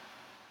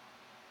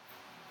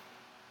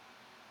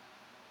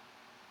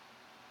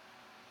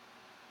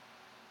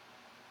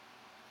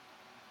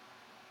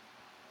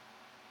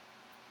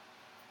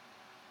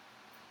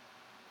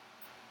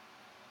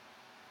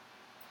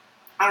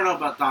 I don't know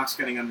about docs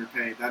getting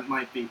underpaid. That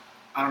might be.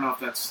 I don't know if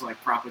that's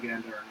like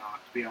propaganda or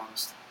not, to be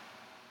honest.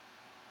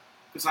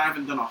 Because I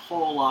haven't done a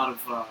whole lot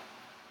of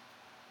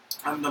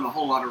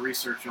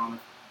research on it.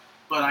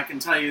 But I can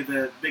tell you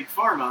that Big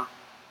Pharma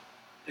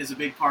is a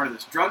big part of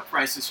this. Drug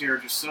prices here are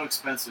just so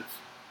expensive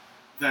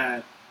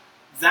that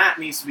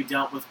needs to be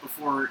dealt with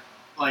before,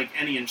 like,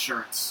 any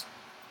insurance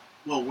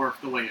will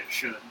work the way it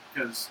should.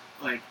 Because,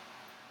 like,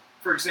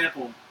 for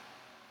example,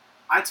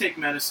 I take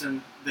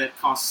medicine that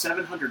costs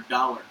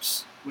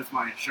 $700 with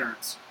my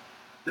insurance.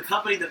 The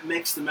company that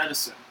makes the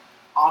medicine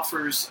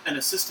offers an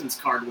assistance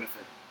card with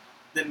it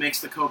that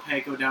makes the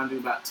copay go down to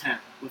about $10.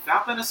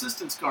 Without that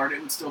assistance card, it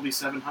would still be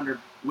 $700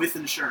 with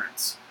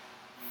insurance.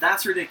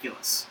 That's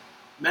ridiculous.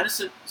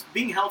 Medicine,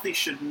 being healthy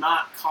should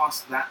not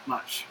cost that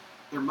much.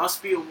 There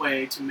must be a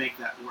way to make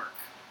that work.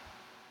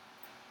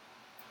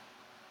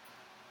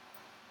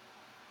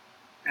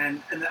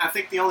 And I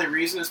think the only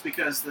reason is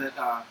because that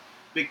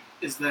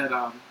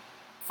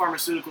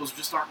pharmaceuticals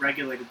just aren't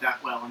regulated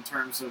that well in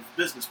terms of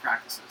business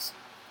practices,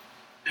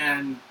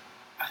 and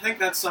I think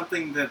that's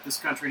something that this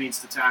country needs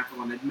to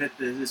tackle and admit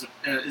that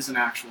is an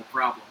actual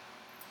problem.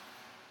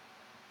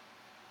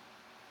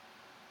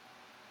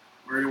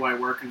 Where do I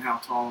work and how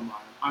tall am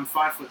I? I'm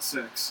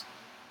 5'6".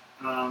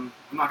 I'm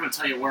not going to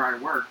tell you where I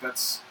work.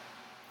 That's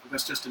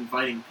just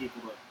inviting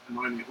people to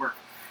annoy me at work.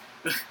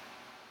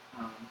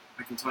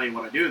 I can tell you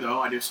what I do, though.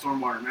 I do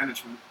stormwater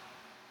management.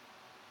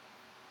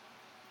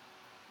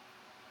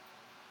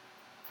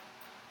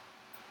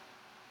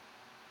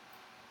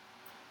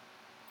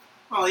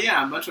 Well,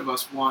 yeah, much of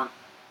us want...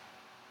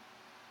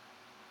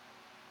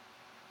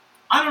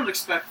 I don't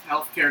expect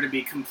healthcare to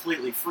be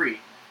completely free.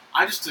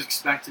 I just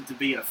expect it to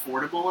be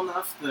affordable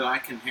enough that I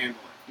can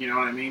handle it. You know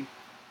what I mean?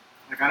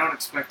 Like, I don't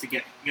expect to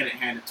get it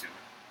handed to me.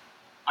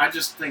 I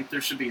just think there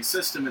should be a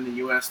system in the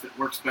U.S. that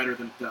works better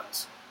than it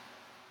does.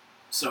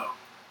 So,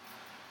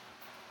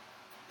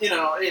 you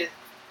know,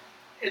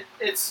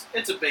 it's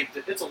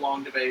a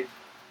long debate.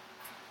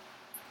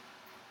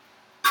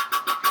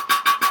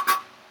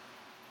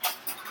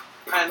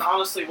 And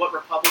honestly, what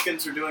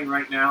Republicans are doing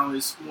right now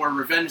is more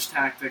revenge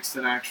tactics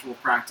than actual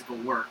practical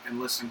work and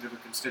listening to their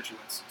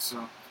constituents.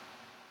 So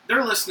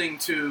they're listening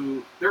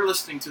to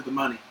the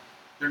money.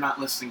 They're not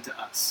listening to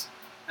us.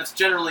 That's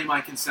generally my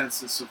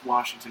consensus of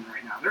Washington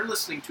right now. They're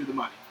listening to the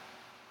money.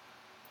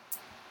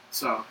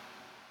 So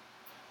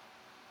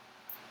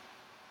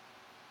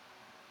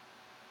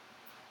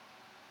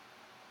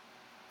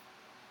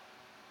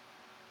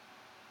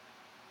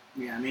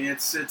yeah, I mean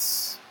it's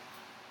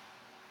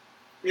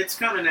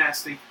kind of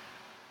nasty.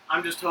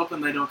 I'm just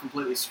hoping they don't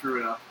completely screw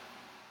it up.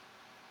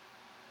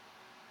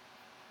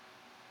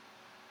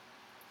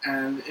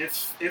 And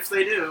if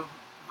they do,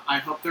 I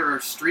hope there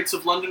are streets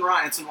of London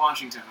riots in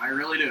Washington. I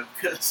really do,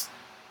 because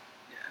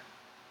yeah.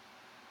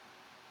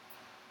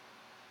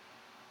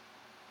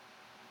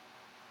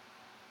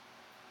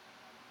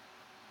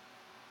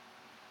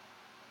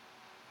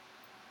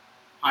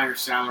 Higher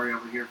salary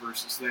over here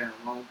versus there.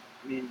 Well,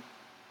 I mean,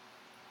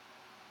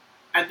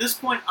 at this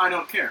point, I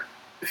don't care.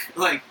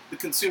 Like, the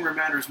consumer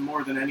matters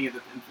more than any of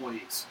the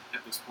employees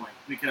at this point,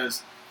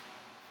 because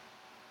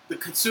the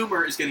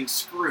consumer is getting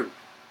screwed.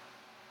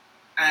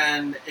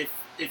 And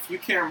if you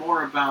care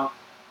more about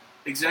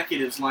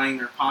executives lining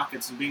their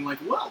pockets and being like,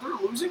 well, they're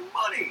losing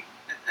money,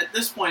 at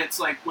this point it's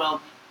like,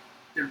 well,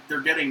 they're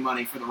getting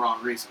money for the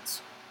wrong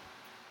reasons.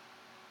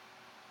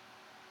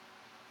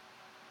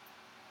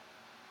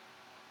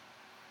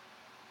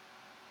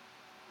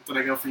 Did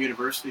I go for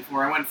university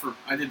for? I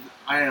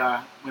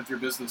went through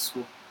business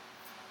school.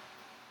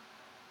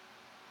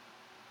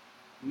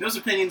 And those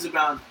opinions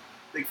about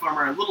Big Pharma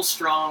are a little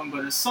strong,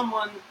 but as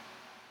someone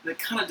that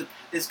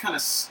is kind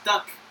of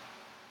stuck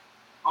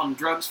on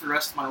drugs for the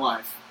rest of my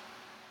life,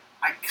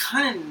 I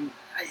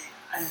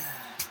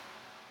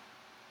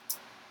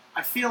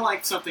feel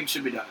like something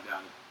should be done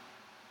about it,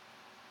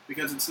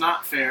 because it's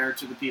not fair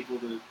to people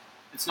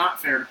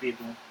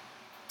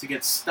to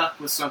get stuck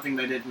with something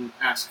they didn't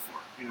ask for.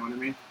 You know what I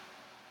mean?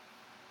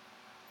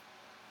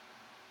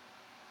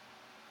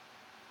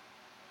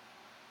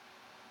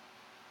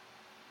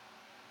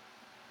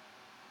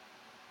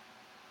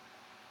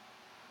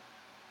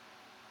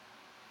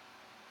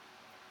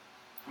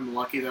 I'm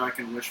lucky that I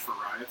can wish for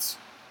riots.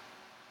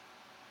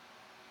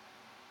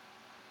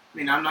 I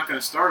mean, I'm not going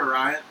to start a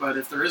riot, but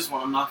if there is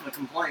one, I'm not going to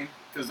complain,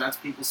 because that's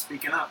people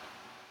speaking up.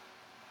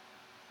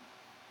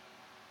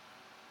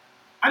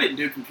 I didn't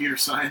do computer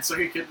science.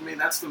 Are you kidding me?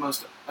 That's the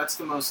most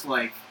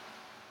like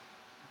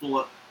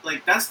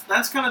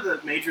that's kind of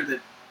the major that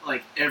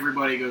like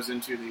everybody goes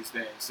into these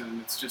days,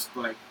 and it's just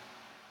like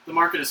the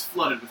market is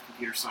flooded with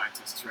computer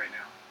scientists right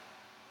now.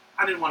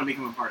 I didn't want to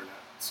become a part of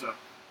that, so.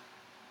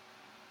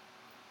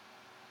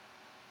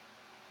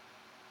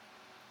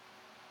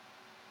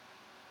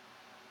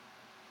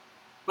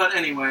 But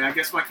anyway, I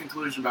guess my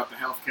conclusion about the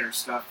healthcare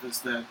stuff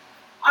is that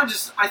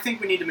I think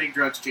we need to make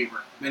drugs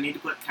cheaper. They need to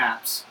put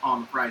caps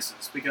on the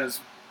prices, because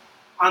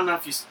I don't know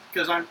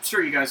because I'm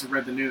sure you guys have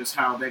read the news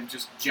how they've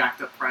just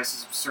jacked up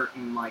prices of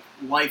certain like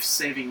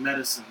life-saving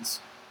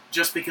medicines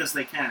just because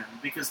they can,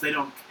 because they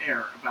don't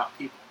care about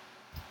people.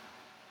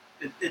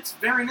 It's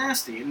very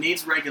nasty. It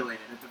needs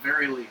regulated at the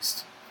very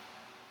least.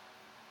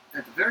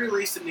 At the very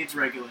least, it needs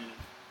regulated.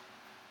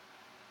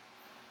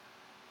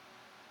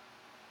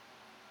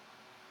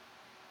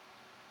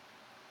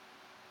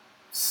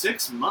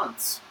 $6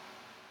 months?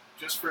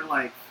 Just for,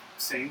 like,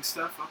 saying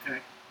stuff? Okay.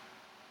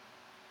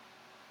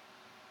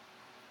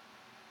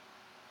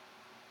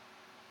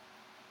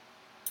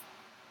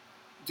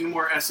 Do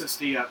more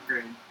SSD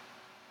upgrade.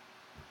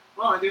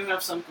 Well, I do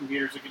have some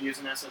computers that could use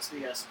an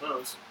SSD, I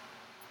suppose.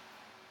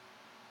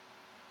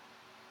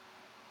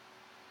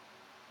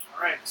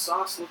 Alright,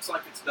 sauce looks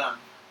like it's done.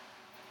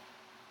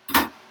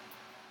 Ugh.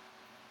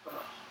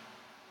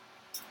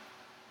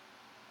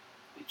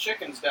 The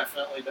chicken's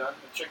definitely done.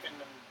 The chicken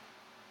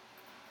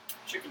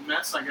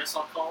mess, I guess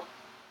I'll call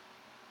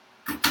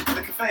it.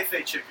 The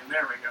Covfefe chicken,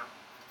 there we go.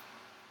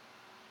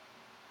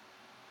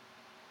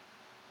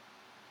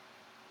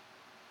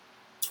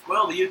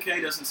 Well, the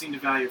UK doesn't seem to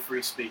value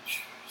free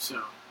speech,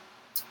 so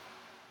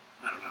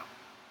I don't know.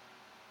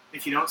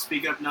 If you don't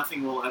speak up,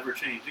 nothing will ever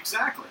change.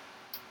 Exactly.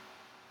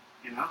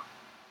 You know?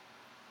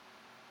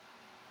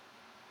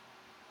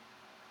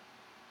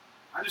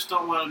 I just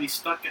don't want to be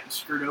stuck getting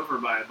screwed over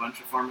by a bunch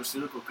of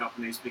pharmaceutical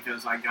companies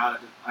because I got,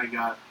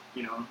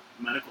 you know,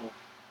 medical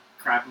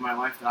crap in my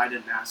life that I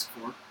didn't ask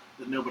for,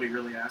 that nobody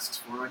really asks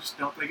for. I just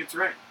don't think it's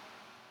right.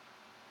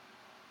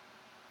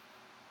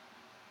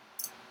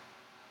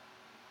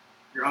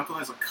 Your uncle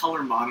has a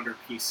color monitor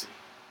PC.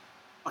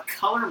 A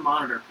color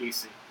monitor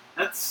PC.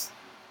 That's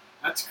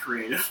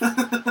creative.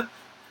 An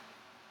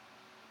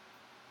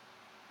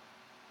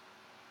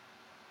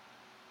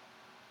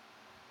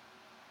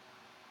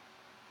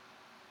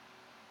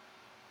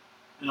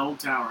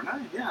old tower.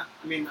 No, yeah.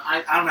 I mean,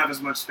 I don't have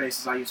as much space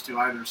as I used to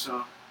either,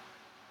 so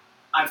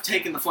I've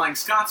taken the Flying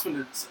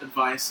Scotsman's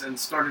advice and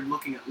started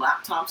looking at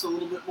laptops a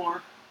little bit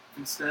more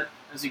instead,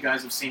 as you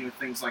guys have seen with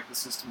things like the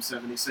System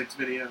 76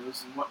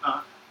 videos and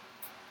whatnot.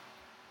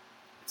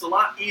 It's a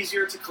lot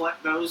easier to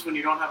collect those when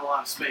you don't have a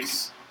lot of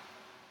space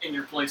in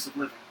your place of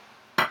living.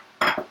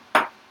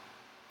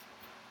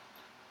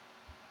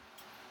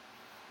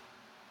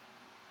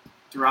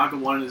 Duraga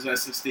wanted his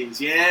SSDs.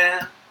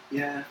 Yeah,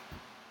 yeah.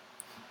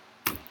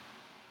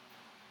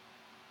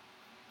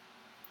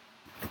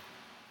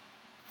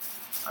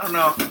 I don't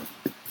know.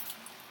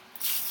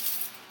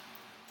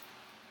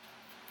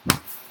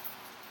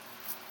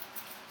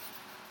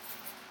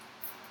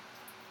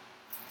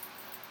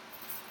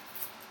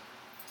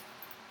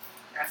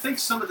 I think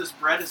some of this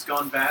bread has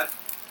gone bad.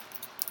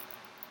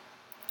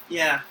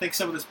 Yeah, I think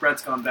some of this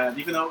bread's gone bad.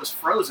 Even though it was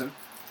frozen,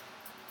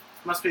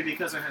 it must be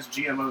because it has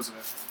GMOs in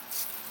it.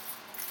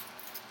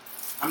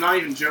 I'm not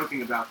even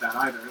joking about that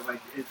either.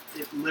 Like,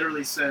 it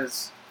literally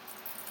says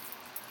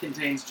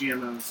contains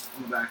GMOs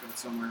on the back of it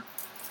somewhere.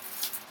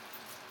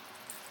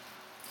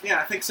 Yeah,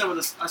 I think some of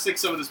this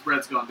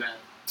bread's gone bad.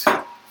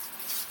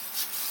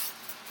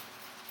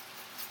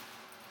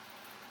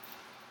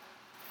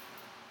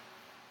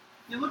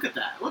 Yeah, look at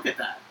that. Look at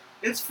that.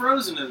 It's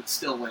frozen and it's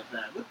still like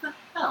that. What the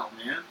hell,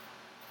 man?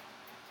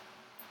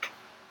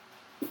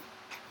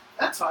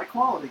 That's high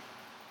quality.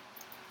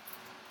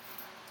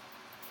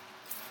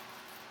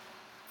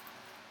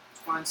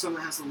 Let's find some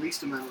that has the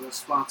least amount of those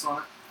spots on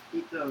it.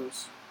 Eat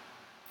those.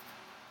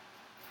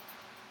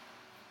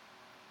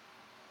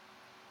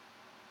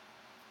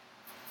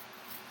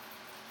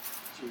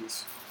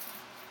 Jeez.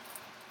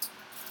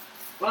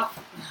 Well,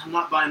 I'm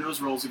not buying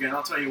those rolls again,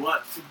 I'll tell you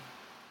what.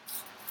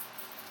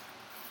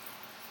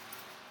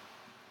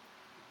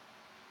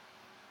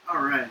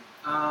 Alright,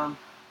 I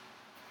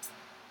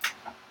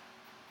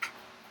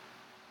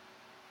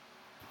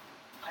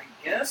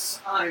guess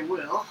I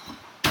will.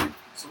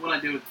 So what I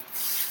do with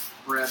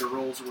bread or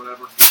rolls or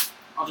whatever,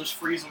 I'll just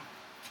freeze them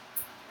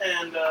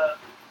and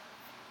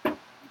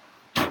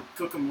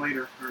cook them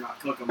later. Or not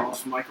cook them, I'll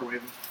just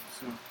microwave them.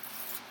 So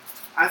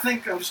I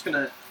think I'm just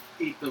going to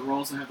eat the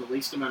rolls that have the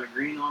least amount of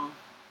green on them.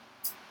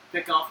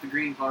 Pick off the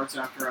green parts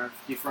after I've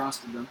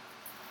defrosted them.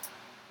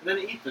 And then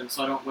eat them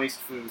so I don't waste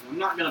food. I'm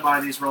not going to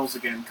buy these rolls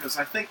again because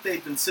I think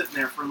they've been sitting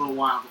there for a little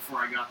while before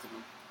I got to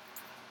them.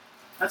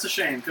 That's a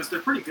shame because they're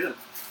pretty good.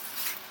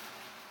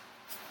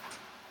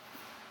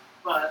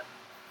 But,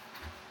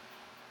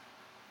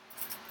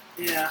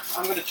 yeah,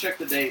 I'm going to check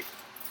the date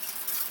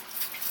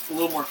a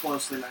little more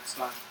closely next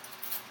time.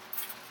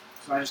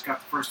 So I just got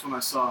the first one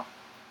I saw.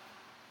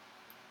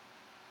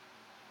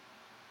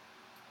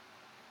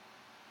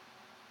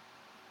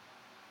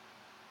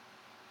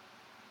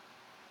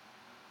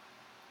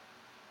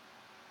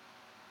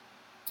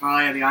 Oh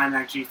yeah, the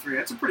iMac G3.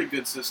 That's a pretty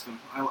good system.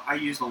 I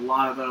used a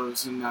lot of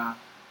those in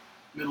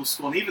middle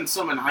school, and even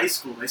some in high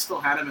school. They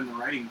still had them in the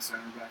writing center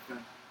back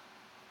then.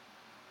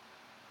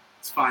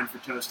 It's fine for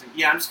toasting.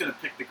 Yeah, I'm just going to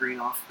pick the green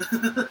off.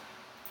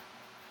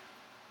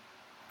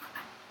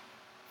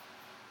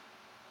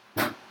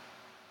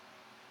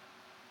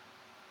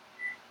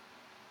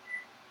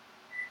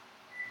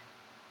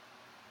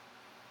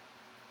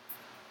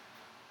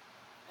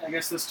 I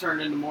guess this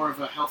turned into more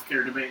of a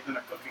healthcare debate than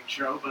a cooking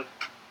show, but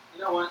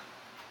you know what?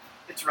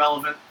 It's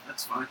relevant.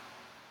 That's fine.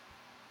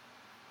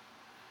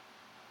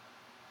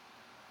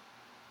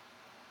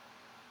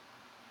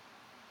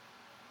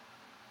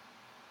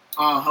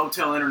 Oh,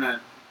 hotel internet.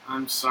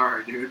 I'm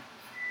sorry, dude.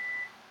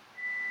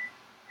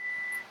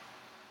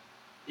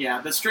 Yeah,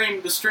 the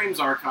stream's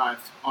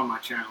archived on my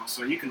channel,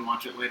 so you can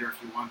watch it later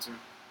if you want to.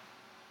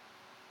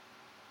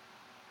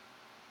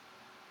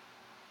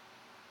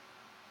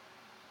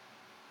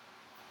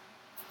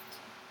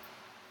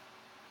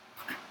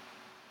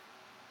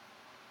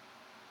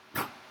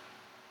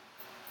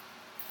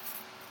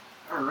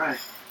 Alright.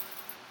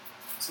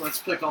 So let's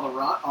pick all the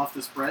rot off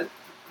this bread.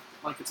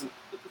 I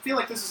feel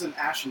like this is an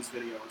Ashen's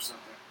video or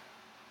something.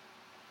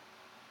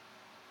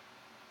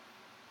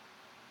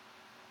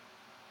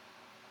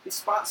 These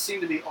spots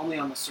seem to be only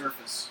on the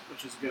surface,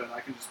 which is good.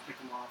 I can just pick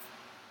them off.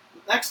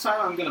 Next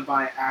time I'm going to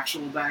buy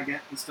actual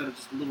baguette instead of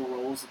just little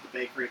rolls that the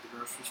bakery at the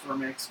grocery store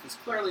makes, because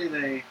clearly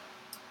they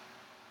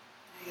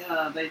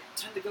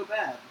tend to go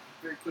bad.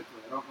 very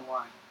quickly. I don't know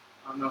why.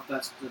 I don't know if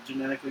that's the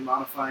genetically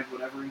modified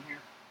whatever in here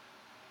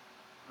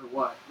or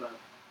what, but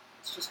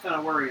it's just kind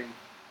of worrying,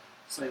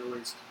 to say the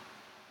least.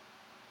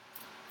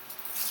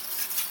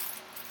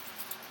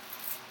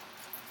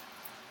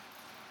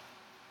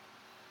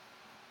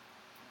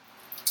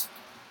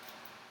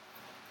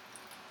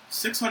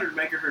 .600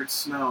 megahertz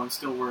snow and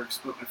still works,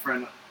 but my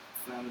friend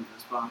found in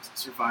this box it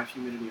survived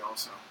humidity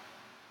also.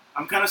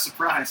 I'm kind of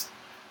surprised,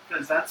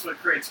 because that's what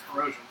creates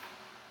corrosion.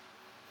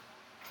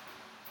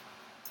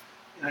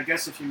 And I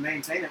guess if you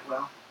maintain it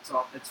well,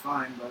 it's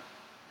fine, but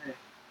hey.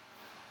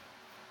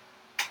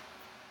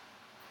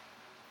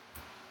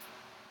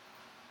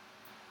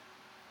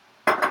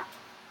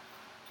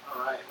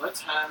 Alright,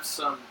 let's have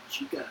some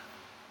chicken.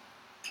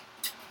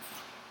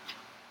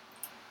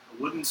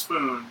 A wooden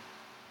spoon.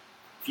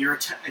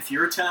 If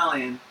you're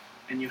Italian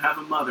and you have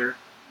a mother,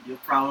 you'll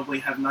probably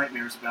have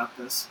nightmares about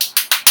this.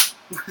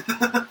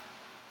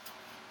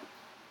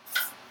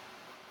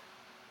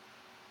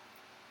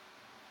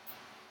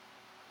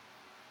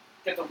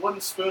 Get the wooden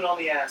spoon on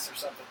the ass or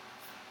something.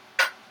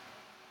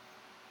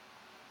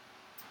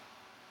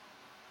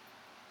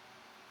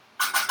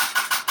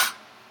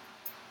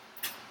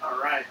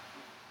 Alright.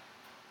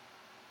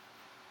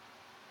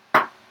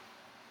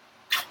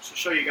 So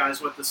show you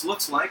guys what this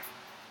looks like.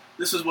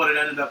 This is what it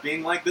ended up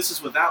being like. This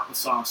is without the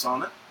sauce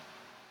on it.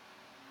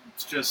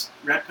 It's just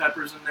red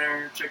peppers in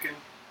there, chicken.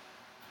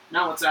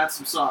 Now let's add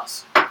some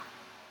sauce.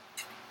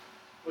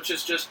 Which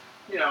is just,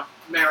 you know,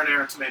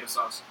 marinara tomato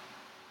sauce.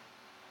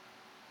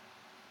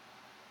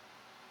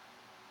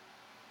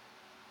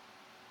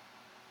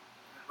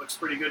 That looks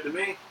pretty good to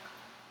me.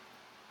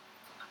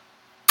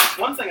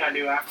 One thing I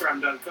do after I'm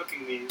done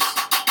cooking these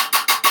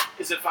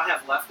is if I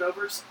have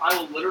leftovers, I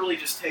will literally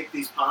just take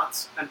these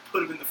pots and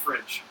put them in the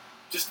fridge.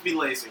 Just to be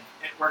lazy.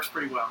 It works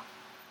pretty well.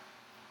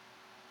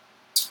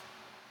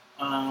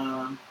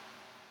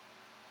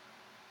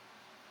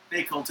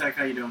 Hey Coltec,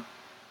 how you doing?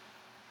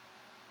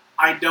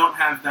 I don't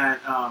have that,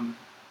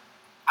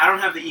 I don't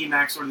have the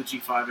Emax or the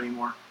G5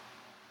 anymore.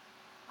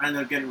 I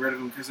ended up getting rid of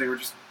them because they were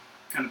just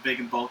kind of big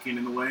and bulky and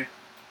in the way.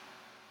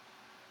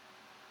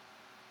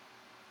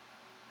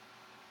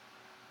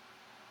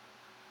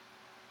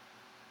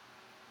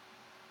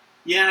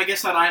 Yeah, I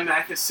guess that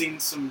iMac has seen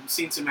some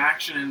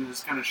action and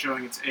is kind of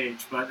showing its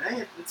age, but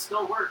hey, it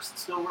still works. It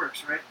still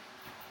works, right?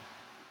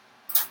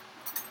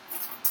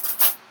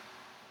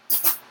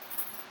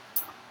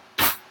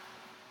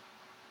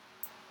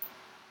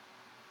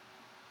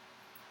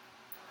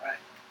 All right.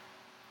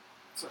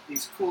 So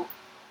these cool.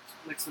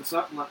 Mix this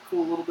up and let it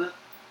cool a little bit.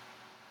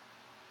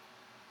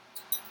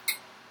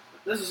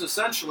 But this is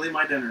essentially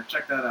my dinner.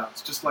 Check that out.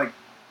 It's just like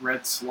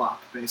red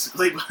slop,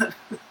 basically, but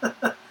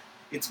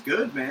it's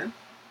good, man.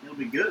 It'll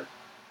be good.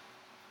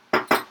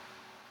 Alright.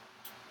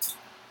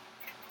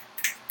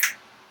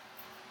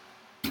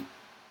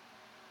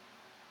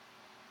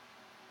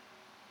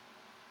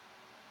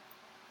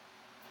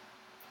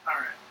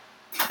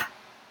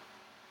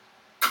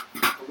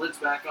 Put the lid's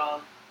back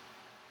on.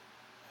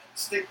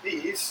 Stick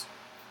these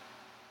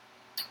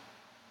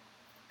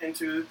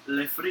into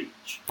le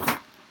fridge.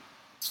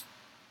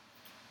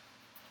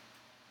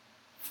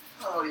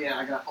 Oh yeah,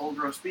 I got old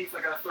roast beef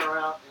I gotta throw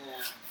out.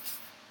 Yeah.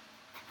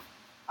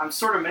 I'm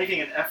sort of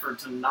making an effort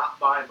to not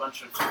buy a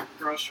bunch of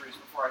groceries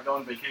before I go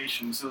on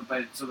vacation, so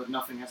that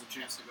nothing has a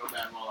chance to go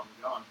bad while I'm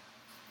gone.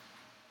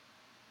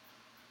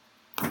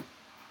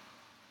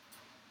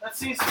 That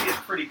seems to be a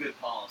pretty good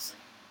policy.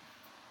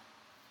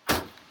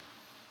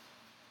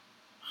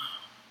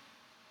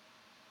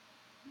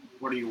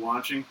 What are you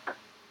watching?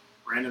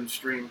 Random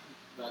stream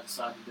that I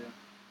decided to do.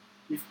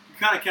 You're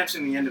kind of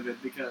catching the end of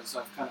it because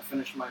I've kind of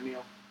finished my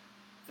meal.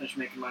 Finished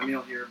making my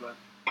meal here, but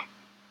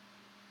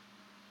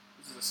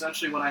this is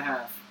essentially what I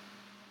have.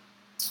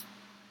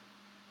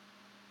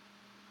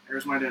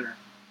 Here's my dinner.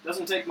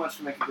 Doesn't take much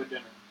to make a good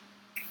dinner.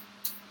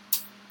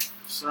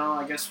 So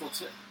I guess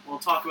we'll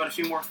talk about a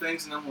few more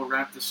things and then we'll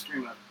wrap this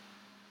stream up.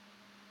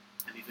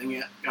 Anything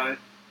yet? Got it?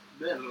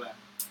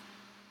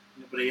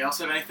 Anybody else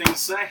have anything to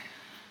say?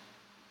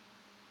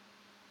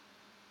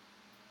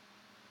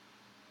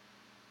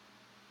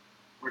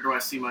 Where do I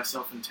see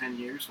myself in 10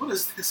 years? What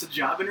is this, a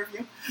job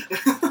interview?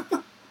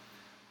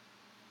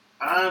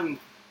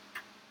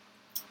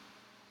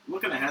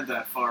 Looking ahead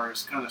that far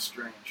is kind of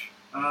strange.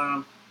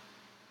 Well,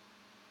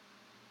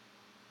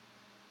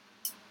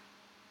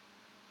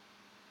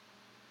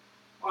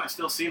 I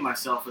still see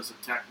myself as a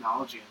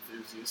technology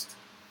enthusiast.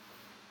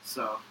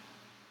 So,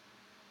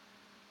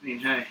 I mean,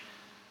 hey.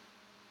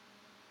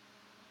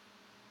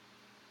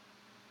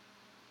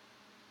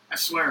 I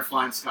swear,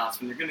 Flying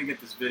Scotsman, you're gonna get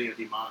this video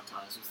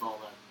demonetized with all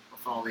the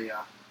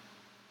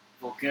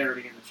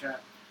vulgarity in the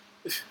chat.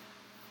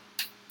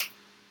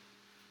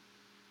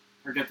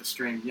 Or get the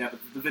stream, yeah,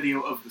 the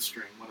video of the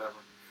stream, whatever.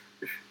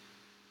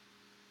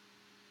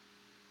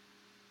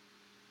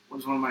 What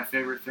is one of my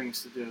favorite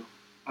things to do?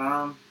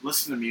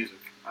 Listen to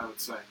music, I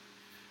would say.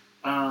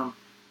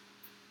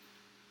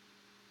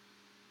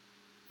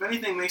 If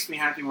anything makes me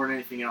happy more than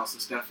anything else,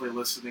 it's definitely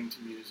listening to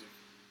music.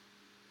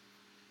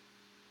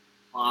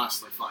 Well,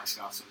 honestly, Flying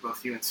Scotsman.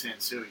 Both you and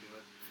Sansui do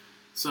it.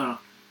 So,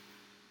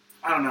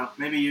 I don't know.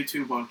 Maybe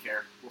YouTube won't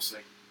care. We'll see.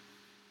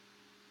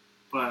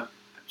 But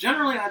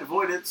generally, I'd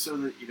avoid it so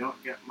that you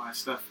don't get my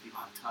stuff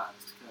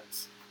demonetized,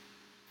 because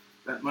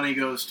that money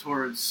goes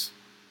towards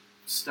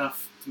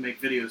stuff to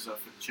make videos of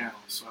for the channel.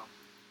 So,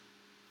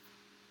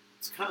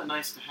 it's kind of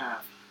nice to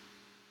have.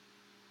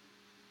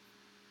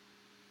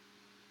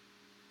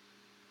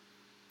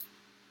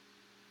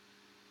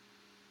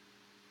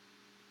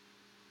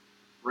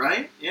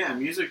 Right? Yeah,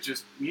 music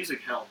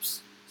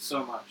helps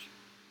so much.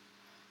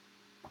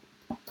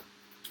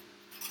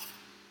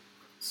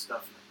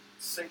 Stuff in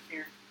the sink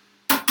here.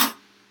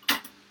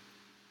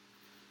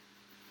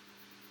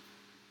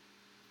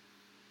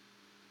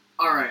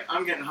 Alright,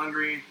 I'm getting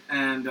hungry,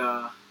 and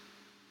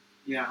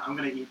yeah, I'm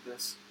gonna eat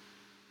this.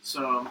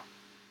 So,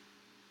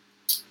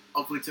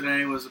 hopefully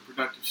today was a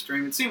productive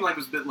stream. It seemed like it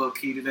was a bit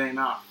low-key today,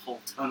 not a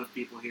whole ton of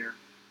people here.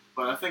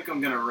 But I think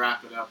I'm gonna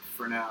wrap it up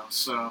for now,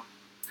 so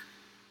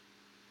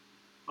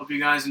hope you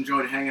guys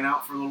enjoyed hanging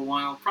out for a little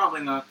while.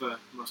 Probably not the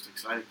most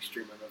exciting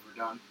stream I've ever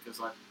done, because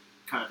I'm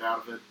kind of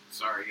out of it.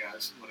 Sorry,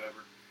 guys.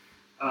 Whatever.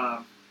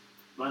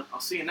 But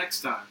I'll see you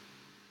next time.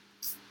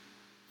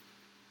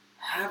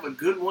 Have a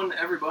good one,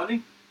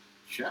 everybody.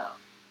 Ciao.